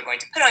that people are going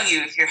to put on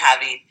you if you're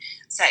having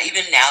sex.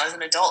 Even now as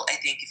an adult, I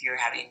think if you're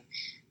having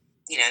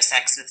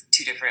sex with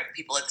two different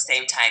people at the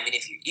same time, and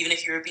even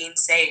if you were being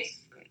safe,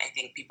 I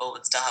think people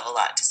would still have a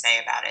lot to say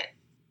about it.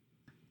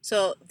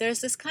 So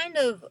there's this kind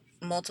of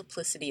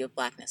multiplicity of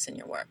blackness in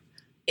your work.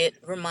 It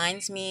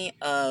reminds me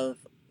of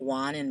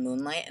Juan in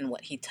Moonlight and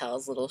what he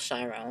tells little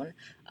Chiron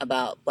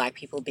about black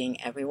people being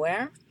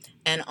everywhere,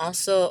 and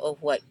also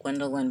of what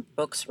Gwendolyn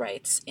Brooks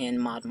writes in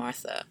Maud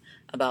Martha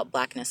about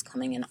blackness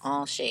coming in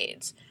all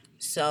shades.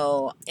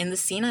 So in the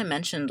scene I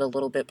mentioned a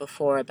little bit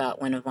before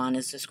about when Yvonne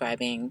is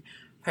describing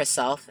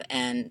herself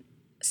and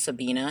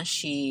Sabina,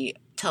 she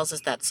tells us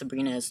that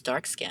Sabrina is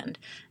dark-skinned,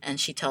 and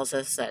she tells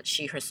us that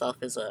she herself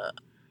is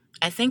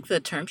I think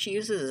the term she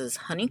uses is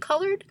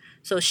honey-colored,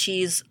 so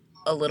she's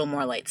a little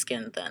more light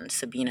skinned than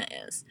Sabina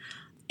is.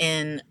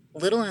 In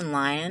Little and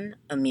Lion,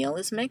 Emil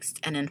is mixed,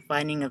 and in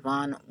Finding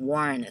Yvonne,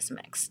 Warren is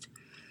mixed.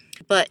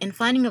 But in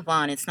Finding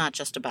Yvonne, it's not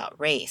just about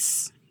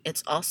race,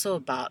 it's also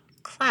about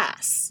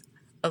class.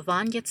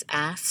 Yvonne gets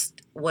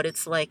asked what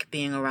it's like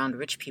being around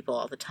rich people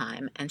all the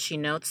time, and she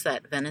notes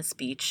that Venice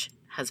Beach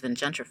has been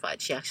gentrified.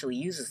 She actually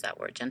uses that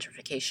word,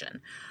 gentrification.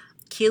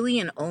 Keely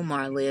and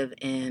Omar live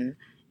in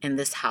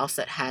this house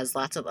that has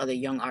lots of other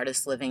young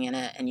artists living in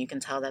it, and you can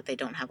tell that they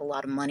don't have a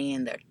lot of money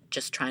and they're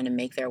just trying to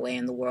make their way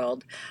in the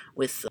world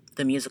with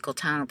the musical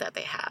talent that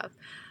they have.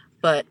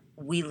 But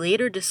we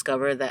later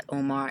discover that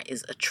Omar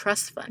is a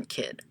trust fund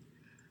kid.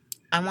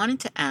 I wanted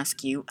to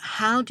ask you,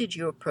 how did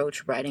you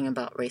approach writing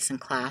about race and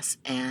class,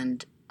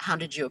 and how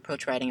did you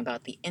approach writing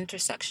about the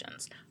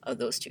intersections of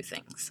those two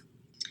things?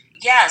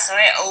 Yeah, so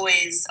I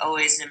always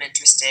am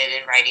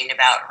interested in writing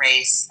about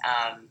race.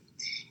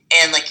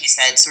 And like you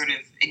said, sort of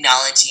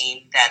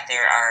acknowledging that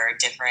there are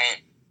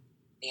different,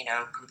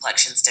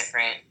 complexions,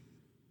 different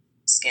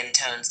skin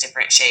tones,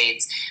 different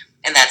shades,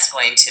 and that's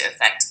going to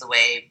affect the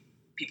way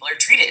people are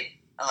treated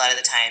a lot of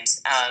the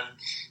times.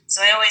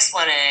 So I always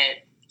want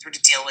to sort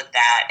of deal with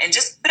that,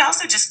 but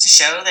also just to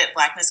show that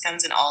blackness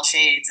comes in all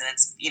shades, and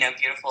it's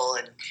beautiful,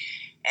 and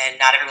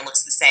not everyone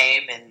looks the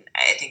same. And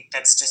I think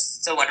that's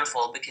just so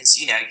wonderful because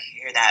you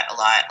hear that a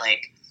lot,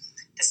 like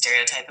the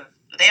stereotype of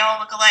they all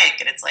look alike,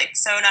 and it's like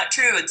so not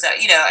true. And so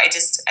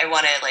I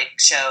want to like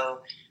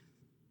show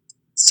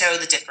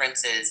the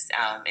differences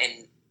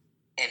in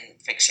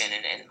fiction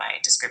and in my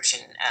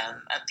description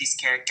of these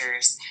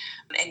characters.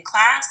 In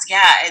class,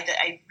 yeah,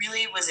 I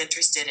really was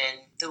interested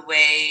in the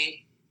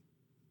way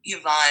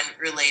Yvonne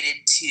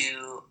related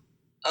to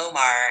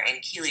Omar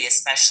and Keely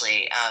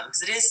especially,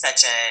 because it is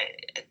such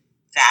a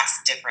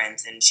vast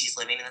difference, and she's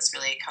living in this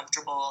really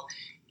comfortable,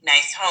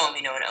 nice home.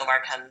 When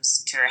Omar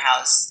comes to her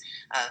house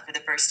for the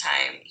first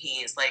time,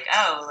 he's like,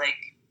 oh,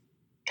 like,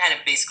 kind of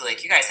basically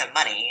like, you guys have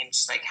money. And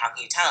she's like, how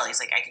can you tell? He's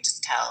like, I can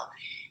just tell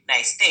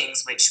nice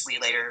things, which we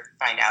later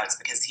find out it's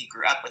because he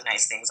grew up with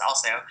nice things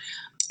also.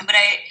 But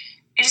I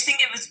just think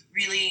it's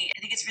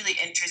really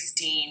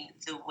interesting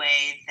the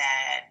way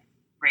that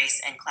race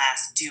and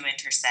class do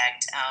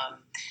intersect.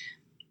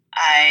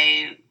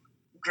 I,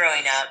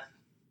 growing up,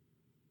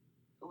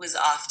 was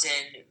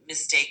often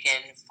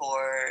mistaken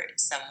for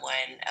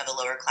someone of a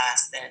lower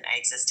class than I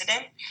existed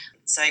in.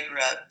 So I grew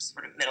up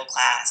sort of middle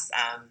class,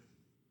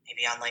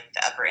 maybe on like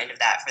the upper end of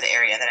that for the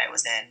area that I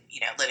was in,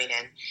 living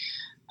in.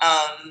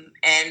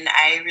 And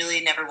I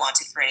really never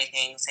wanted for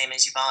anything, same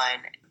as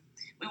Yvonne.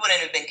 We wouldn't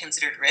have been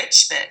considered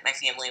rich, but my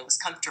family was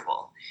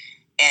comfortable.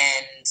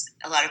 And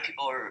a lot of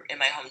people in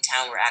my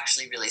hometown were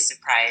actually really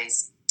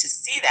surprised to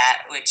see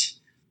that, which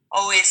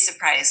always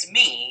surprised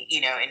me,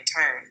 in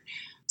turn.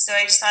 So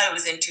I just thought it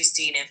was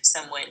interesting if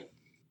someone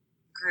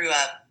grew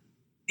up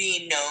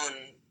being known,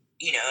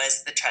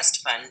 as the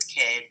trust fund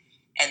kid,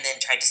 and then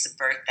tried to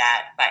subvert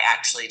that by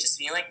actually just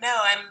being like, no,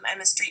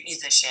 I'm a street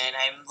musician.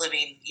 I'm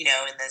living,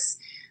 in this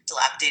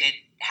dilapidated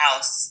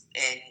house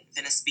in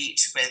Venice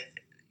Beach with,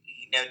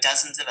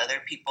 dozens of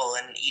other people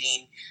and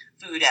eating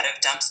food out of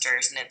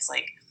dumpsters. And it's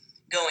like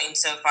going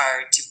so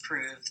far to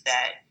prove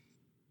that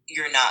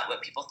you're not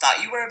what people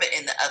thought you were, but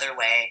in the other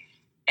way.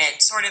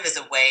 And sort of as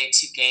a way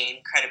to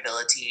gain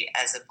credibility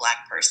as a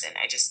Black person,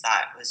 I just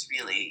thought was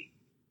really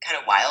kind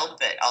of wild,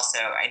 but also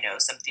I know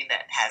something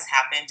that has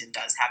happened and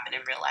does happen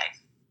in real life.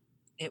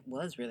 It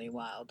was really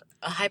wild.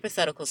 A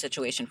hypothetical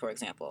situation, for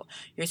example.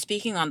 You're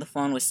speaking on the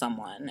phone with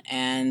someone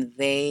and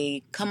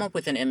they come up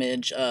with an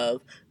image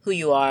of who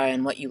you are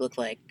and what you look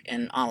like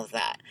and all of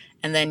that.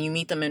 And then you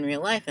meet them in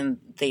real life and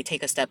they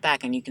take a step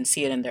back and you can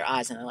see it in their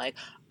eyes and they're like,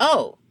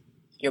 oh,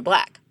 you're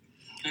Black.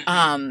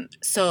 Mm-hmm.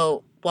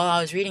 So while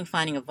I was reading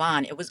Finding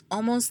Yvonne, it was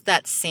almost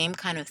that same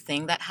kind of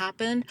thing that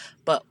happened,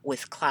 but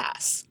with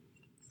class.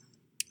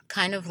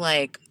 Kind of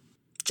like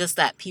just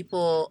that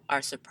people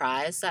are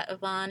surprised that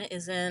Yvonne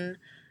is in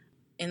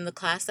the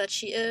class that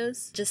she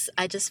is.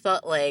 I just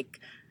felt like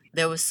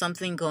there was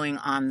something going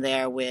on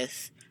there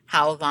with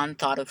how Yvonne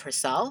thought of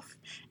herself,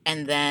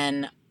 and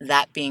then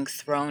that being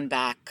thrown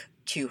back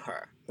to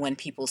her when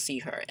people see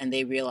her and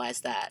they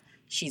realize that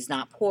she's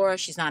not poor,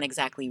 she's not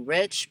exactly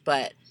rich,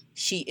 but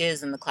she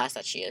is in the class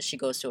that she is. She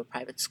goes to a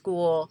private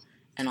school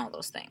and all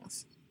those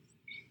things.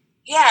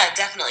 Yeah,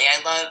 definitely. I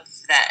love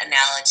that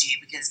analogy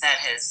because that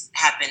has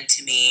happened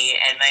to me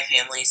and my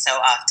family so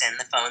often,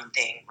 the phone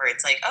thing, where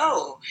it's like,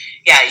 oh,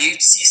 yeah, you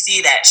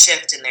see that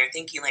shift and they're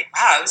thinking like,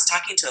 wow, I was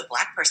talking to a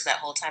Black person that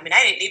whole time and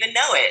I didn't even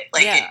know it.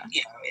 Like, Yeah.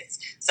 it's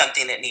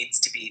something that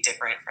needs to be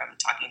different from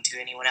talking to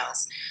anyone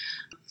else.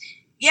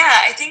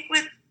 Yeah, I think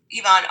with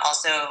Yvonne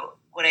also,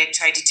 what I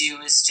tried to do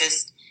was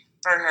just,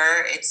 for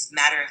her, it's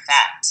matter of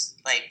fact.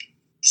 Like,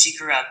 she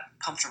grew up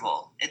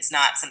comfortable. It's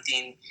not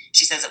something,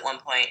 she says at one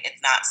point,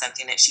 it's not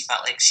something that she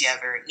felt like she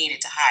ever needed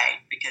to hide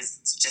because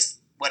it's just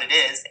what it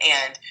is.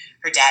 And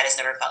her dad has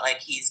never felt like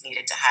he's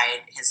needed to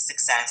hide his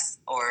success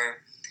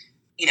or,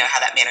 how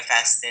that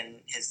manifests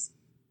in his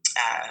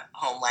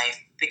home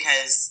life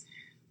because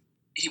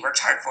he worked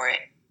hard for it.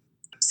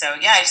 So,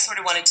 yeah, I just sort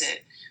of wanted to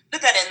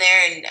put that in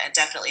there and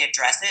definitely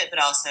address it, but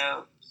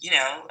also,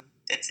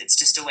 it's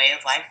just a way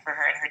of life for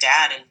her and her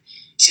dad, and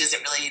she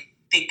doesn't really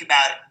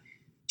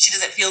she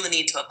doesn't feel the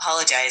need to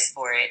apologize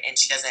for it, and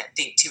she doesn't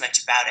think too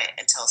much about it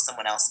until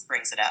someone else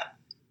brings it up.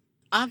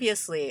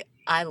 Obviously,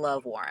 I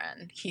love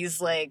Warren. He's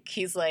like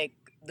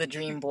the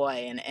dream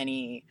boy in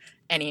any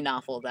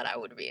novel that I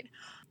would read.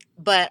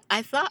 But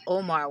I thought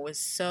Omar was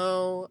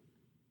so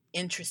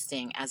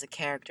interesting as a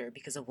character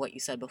because of what you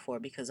said before,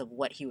 because of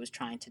what he was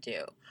trying to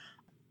do.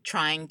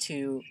 Trying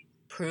to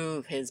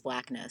prove his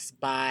blackness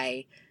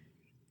by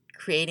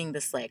creating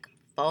this like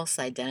false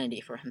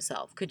identity for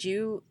himself. Could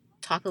you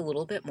talk a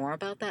little bit more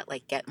about that?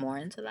 Like get more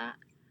into that?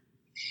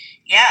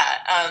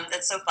 Yeah,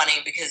 that's so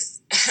funny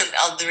because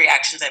all the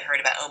reactions I've heard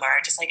about Omar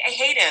are just like, I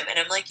hate him. And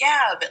I'm like,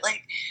 yeah, but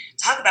like,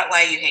 talk about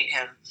why you hate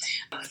him.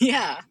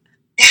 Yeah.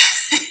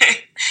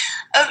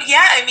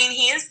 Yeah, I mean,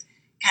 he is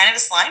kind of a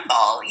slime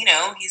ball.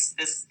 He's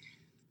this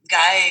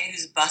guy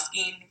who's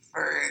busking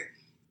for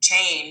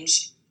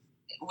change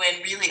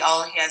when really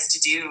all he has to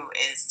do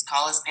is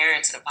call his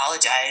parents and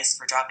apologize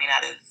for dropping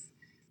out of,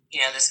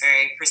 this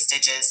very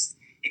prestigious,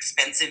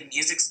 expensive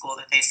music school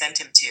that they sent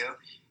him to.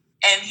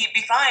 And he'd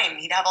be fine.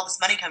 He'd have all this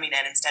money coming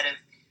in instead of,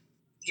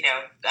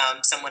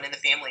 someone in the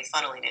family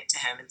funneling it to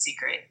him in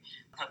secret.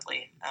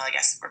 Hopefully, I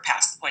guess we're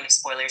past the point of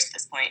spoilers at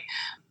this point.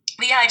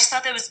 But yeah, I just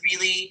thought that was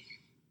really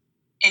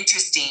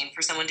interesting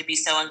for someone to be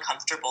so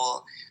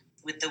uncomfortable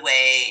with the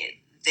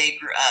way they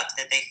grew up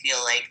that they feel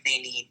like they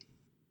need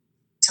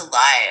to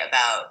lie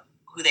about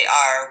who they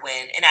are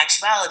when in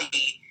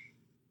actuality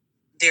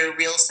their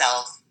real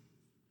self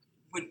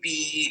would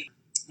be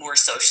more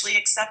socially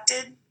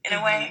accepted in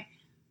a way.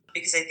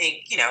 Because I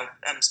think,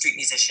 street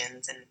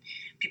musicians and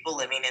people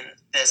living in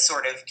the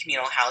sort of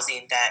communal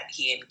housing that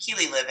he and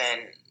Keeley live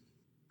in,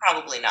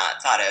 probably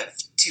not thought of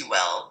too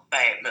well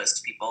by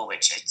most people,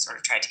 which I sort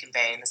of tried to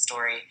convey in the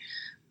story.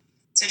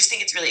 So I just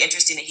think it's really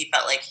interesting that he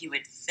felt like he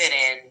would fit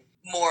in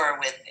more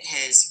with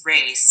his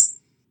race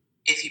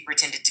if he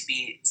pretended to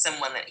be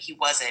someone that he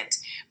wasn't.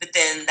 But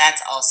then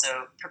that's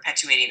also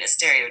perpetuating a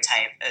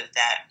stereotype of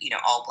that,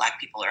 all Black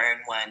people are in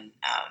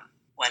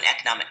one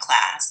economic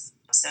class.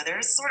 So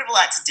there's sort of a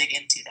lot to dig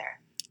into there.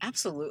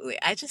 Absolutely.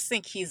 I just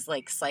think he's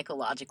like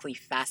psychologically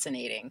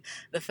fascinating.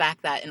 The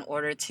fact that in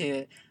order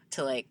to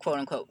like quote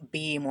unquote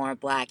be more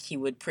Black, he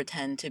would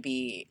pretend to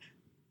be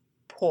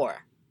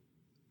poor.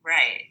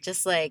 Right.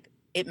 Just like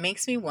it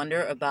makes me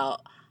wonder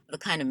about the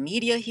kind of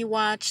media he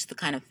watched, the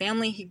kind of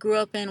family he grew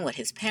up in, what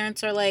his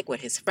parents are like, what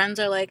his friends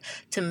are like,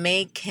 to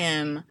make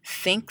him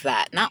think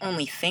that. Not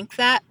only think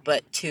that,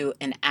 but to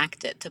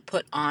enact it, to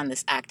put on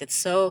this act.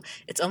 It's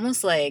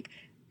almost like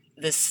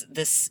this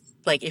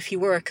like if he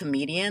were a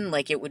comedian,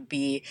 like it would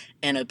be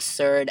an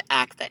absurd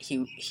act that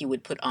he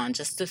would put on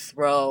just to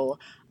throw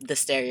the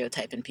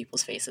stereotype in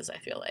people's faces, I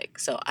feel like.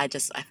 So I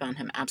found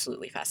him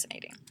absolutely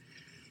fascinating.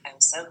 I'm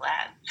so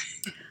glad.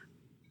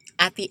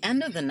 At the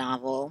end of the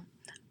novel,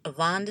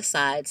 Yvonne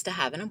decides to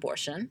have an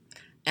abortion,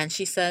 and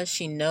she says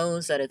she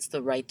knows that it's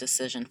the right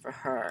decision for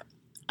her.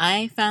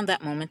 I found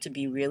that moment to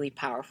be really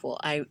powerful.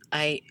 I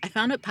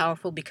found it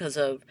powerful because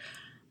of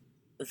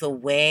the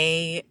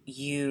way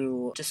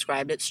you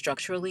described it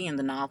structurally in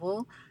the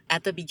novel.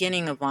 At the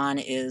beginning, Yvonne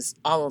is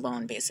all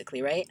alone,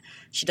 basically, right?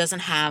 She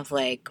doesn't have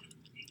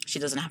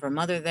her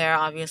mother there,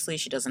 obviously.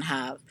 She doesn't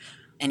have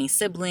any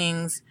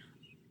siblings.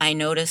 I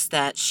noticed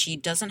that she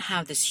doesn't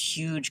have this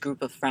huge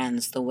group of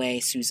friends the way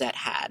Suzette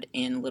had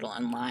in Little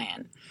and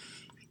Lion.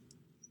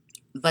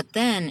 But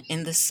then,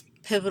 in this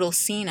pivotal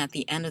scene at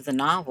the end of the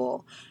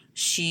novel,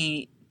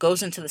 she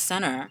goes into the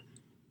center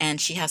and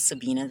she has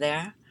Sabina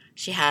there.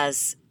 She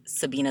has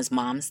Sabina's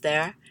mom's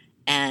there.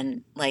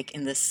 And, like,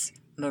 in this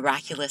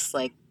miraculous,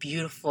 like,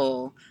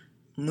 beautiful,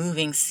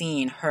 moving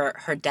scene,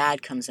 her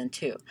dad comes in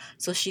too.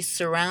 So she's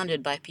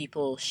surrounded by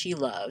people she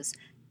loves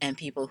and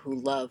people who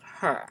love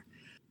her.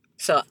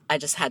 So I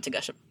just had to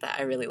gush about that.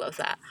 I really love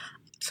that.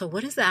 So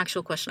what is the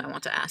actual question I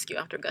want to ask you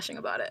after gushing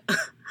about it?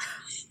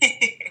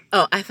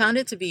 Oh, I found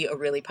it to be a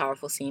really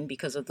powerful scene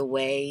because of the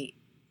way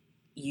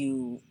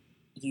you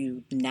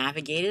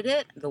navigated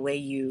it, the way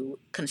you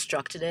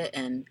constructed it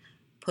and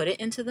put it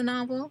into the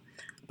novel.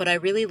 But I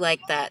really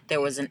liked that there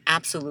was an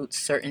absolute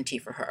certainty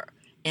for her.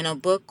 In a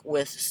book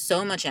with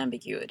so much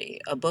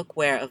ambiguity, a book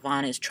where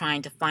Yvonne is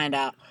trying to find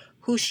out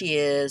who she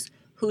is,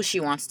 who she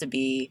wants to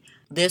be,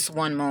 this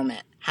one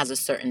moment has a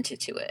certainty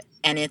to it.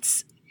 And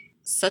it's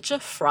such a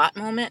fraught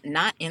moment,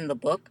 not in the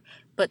book,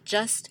 but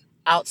just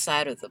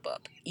outside of the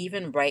book.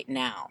 Even right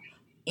now,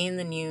 in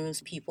the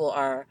news, people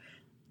are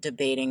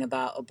debating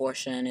about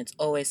abortion. It's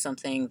always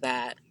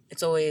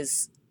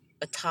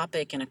a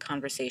topic and a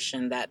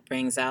conversation that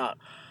brings out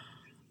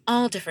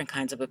all different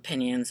kinds of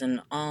opinions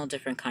and all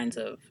different kinds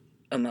of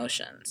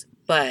emotions.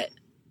 But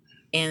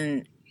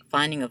in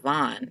Finding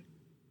Yvonne,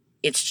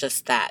 it's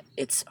just that.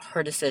 It's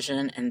her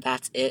decision and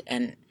that's it.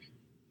 And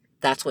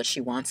that's what she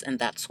wants and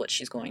that's what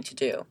she's going to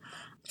do.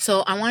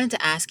 So I wanted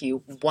to ask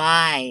you,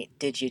 why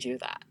did you do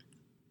that?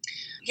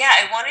 Yeah,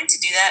 I wanted to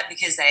do that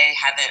because I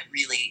haven't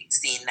really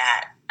seen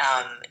that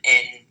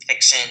in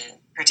fiction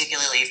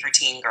particularly for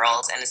teen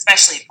girls and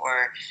especially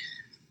for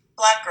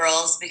Black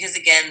girls, because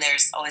again,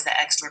 there's always that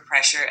extra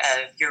pressure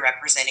of you're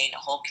representing a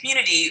whole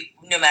community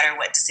no matter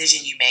what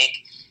decision you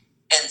make.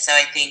 And so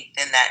I think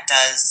then that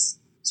does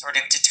sort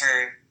of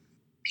deter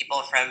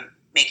people from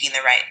making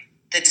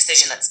the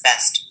decision that's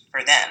best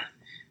for them.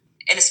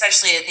 And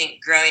especially I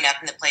think growing up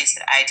in the place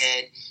that I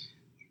did,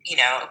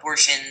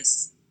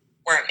 abortions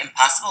weren't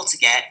impossible to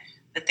get,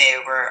 but they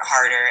were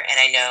harder. And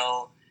I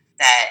know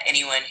that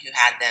anyone who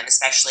had them,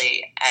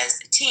 especially as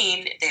a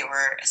teen, they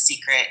were a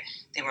secret.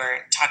 They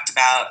weren't talked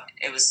about.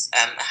 It was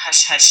a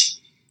hush hush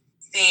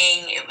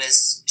thing. It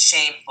was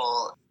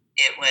shameful.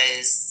 It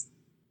was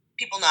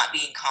people not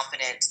being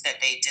confident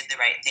that they did the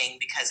right thing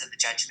because of the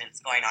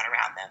judgments going on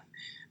around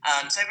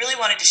them. So I really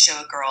wanted to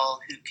show a girl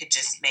who could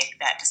just make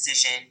that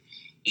decision,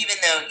 even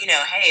though,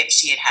 hey, if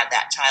she had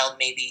that child,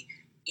 maybe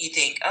you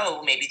think,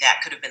 oh, maybe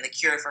that could have been the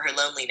cure for her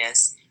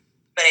loneliness.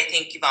 But I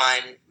think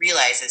Yvonne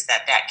realizes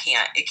that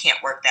it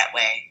can't work that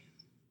way.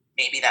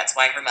 Maybe that's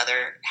why her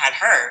mother had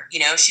her.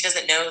 She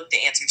doesn't know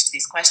the answers to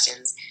these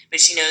questions, but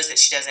she knows that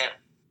she doesn't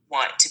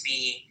want to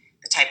be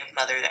the type of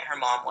mother that her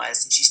mom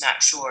was, and she's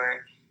not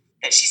sure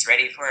that she's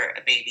ready for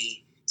a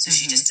baby. So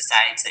she just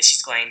decides that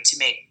she's going to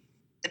make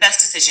the best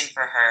decision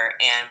for her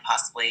and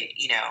possibly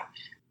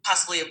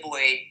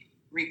avoid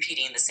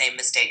repeating the same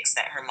mistakes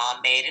that her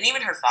mom made, and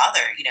even her father,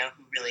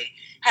 who really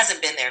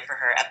hasn't been there for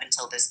her up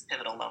until this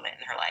pivotal moment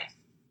in her life.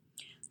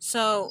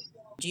 So,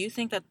 do you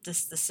think that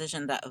this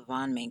decision that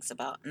Yvonne makes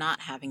about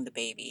not having the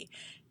baby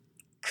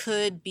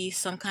could be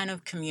some kind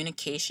of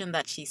communication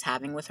that she's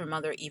having with her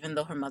mother, even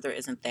though her mother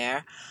isn't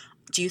there?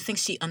 Do you think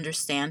she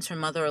understands her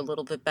mother a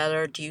little bit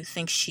better? Do you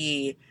think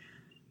she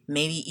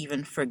maybe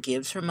even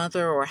forgives her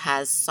mother or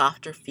has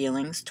softer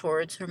feelings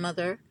towards her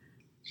mother?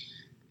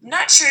 I'm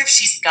not sure if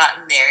she's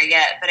gotten there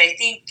yet, but I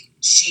think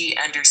she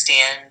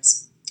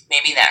understands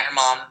maybe that her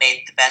mom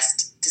made the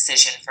best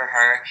decision for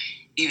her,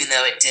 even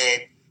though it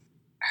did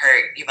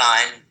hurt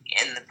Yvonne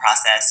in the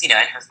process, and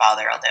her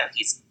father, although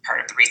he's part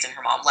of the reason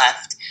her mom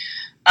left.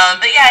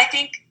 But yeah, I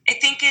think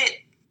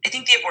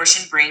the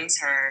abortion brings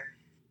her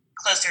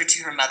closer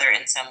to her mother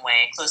in some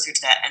way, closer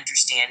to that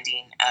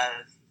understanding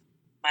of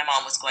my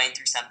mom was going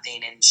through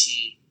something and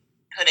she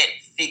couldn't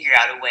figure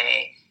out a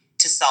way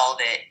to solve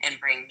it and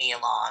bring me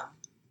along,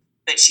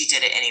 but she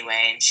did it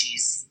anyway, and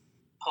she's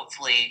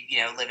hopefully,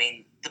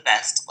 living the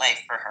best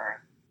life for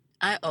her.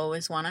 I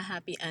always want a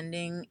happy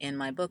ending in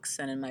my books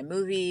and in my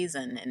movies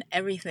and in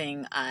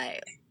everything I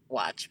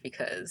watch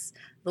because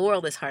the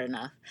world is hard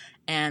enough.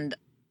 And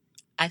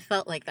I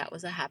felt like that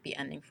was a happy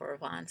ending for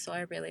Yvonne, so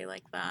I really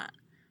like that.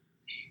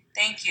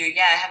 Thank you.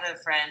 Yeah, I have a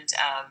friend,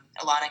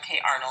 Alana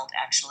K. Arnold,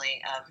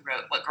 actually, who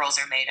wrote What Girls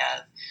Are Made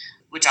Of,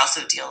 which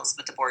also deals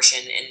with abortion.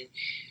 And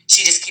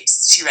she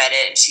read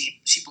it and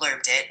she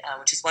blurbed it,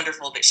 which is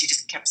wonderful. But she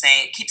just keeps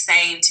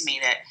saying to me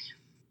that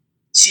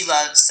she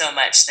loves so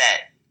much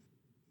that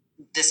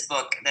this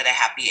book, that a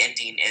happy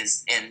ending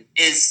is ending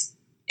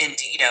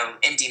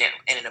it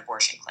in an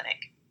abortion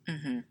clinic.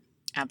 Mm-hmm.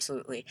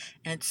 Absolutely.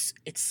 And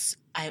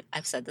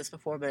I've said this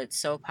before, but it's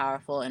so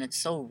powerful and it's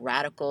so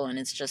radical and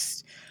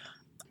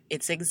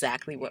it's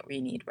exactly what we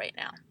need right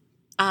now.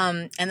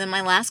 And then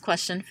my last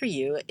question for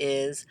you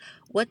is,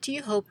 what do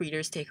you hope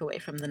readers take away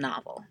from the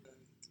novel?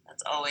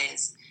 That's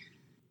always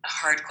a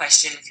hard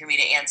question for me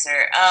to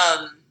answer.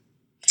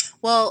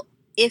 Well,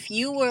 if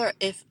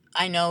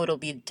I know it'll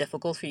be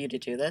difficult for you to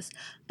do this,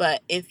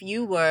 but if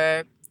you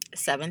were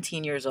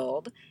 17 years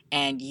old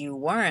and you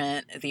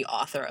weren't the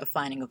author of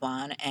Finding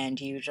Yvonne and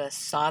you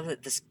just saw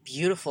this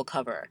beautiful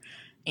cover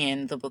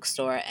in the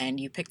bookstore and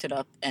you picked it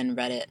up and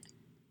read it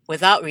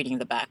without reading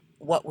the back,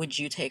 what would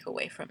you take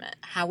away from it?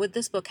 How would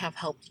this book have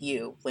helped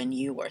you when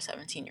you were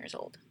 17 years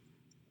old?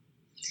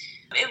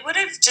 It would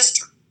have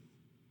just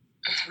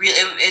really,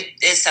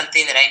 it is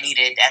something that I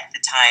needed at the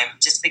time,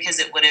 just because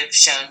it would have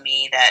shown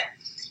me that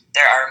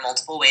there are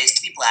multiple ways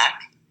to be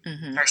Black,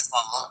 first of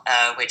all,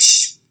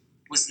 which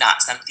was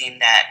not something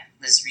that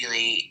was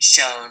really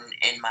shown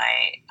in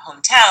my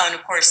hometown.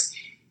 Of course,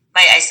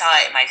 I saw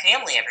it in my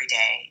family every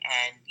day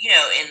and,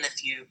 in the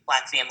few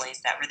Black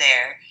families that were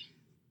there,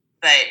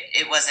 but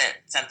it wasn't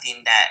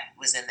something that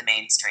was in the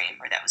mainstream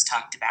or that was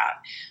talked about.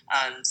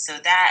 So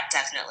that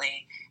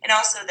definitely, and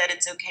also that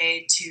it's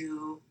okay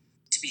to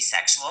be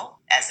sexual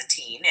as a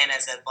teen and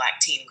as a Black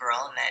teen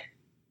girl, and that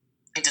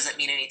it doesn't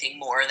mean anything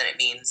more than it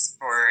means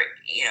for,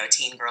 a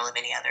teen girl of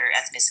any other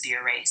ethnicity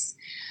or race.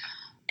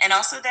 And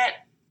also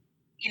that,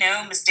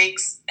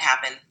 mistakes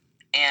happen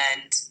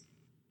and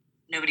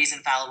nobody's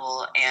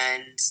infallible,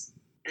 and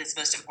it's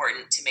most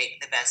important to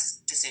make the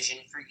best decision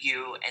for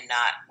you and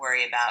not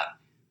worry about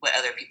what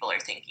other people are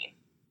thinking.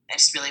 I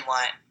just really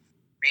want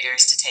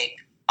readers to take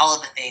all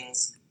of the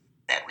things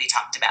that we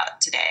talked about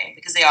today,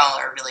 because they all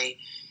are really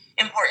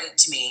important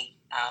to me,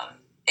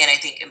 and I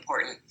think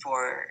important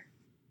for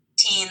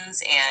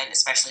teens and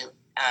especially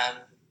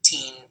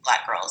teen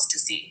Black girls to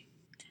see.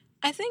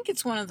 I think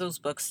it's one of those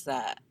books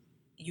that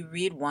you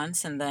read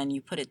once and then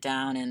you put it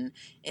down and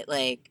it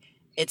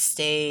it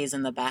stays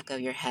in the back of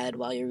your head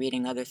while you're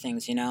reading other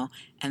things, and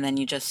then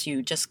you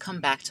just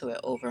come back to it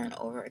over and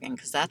over again,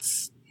 because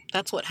that's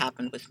what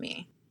happened with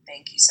me.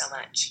 Thank you so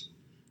much.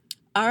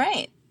 All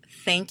right.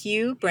 Thank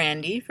you,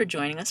 Brandy, for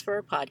joining us for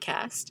our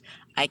podcast.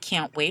 I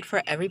can't wait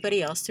for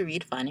everybody else to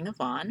read Finding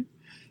Yvonne.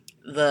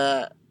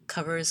 The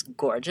cover is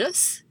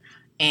gorgeous,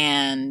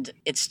 and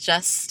it's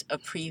just a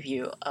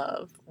preview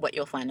of what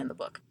you'll find in the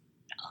book.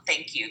 Oh,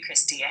 thank you,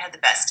 Christy. I had the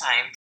best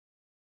time.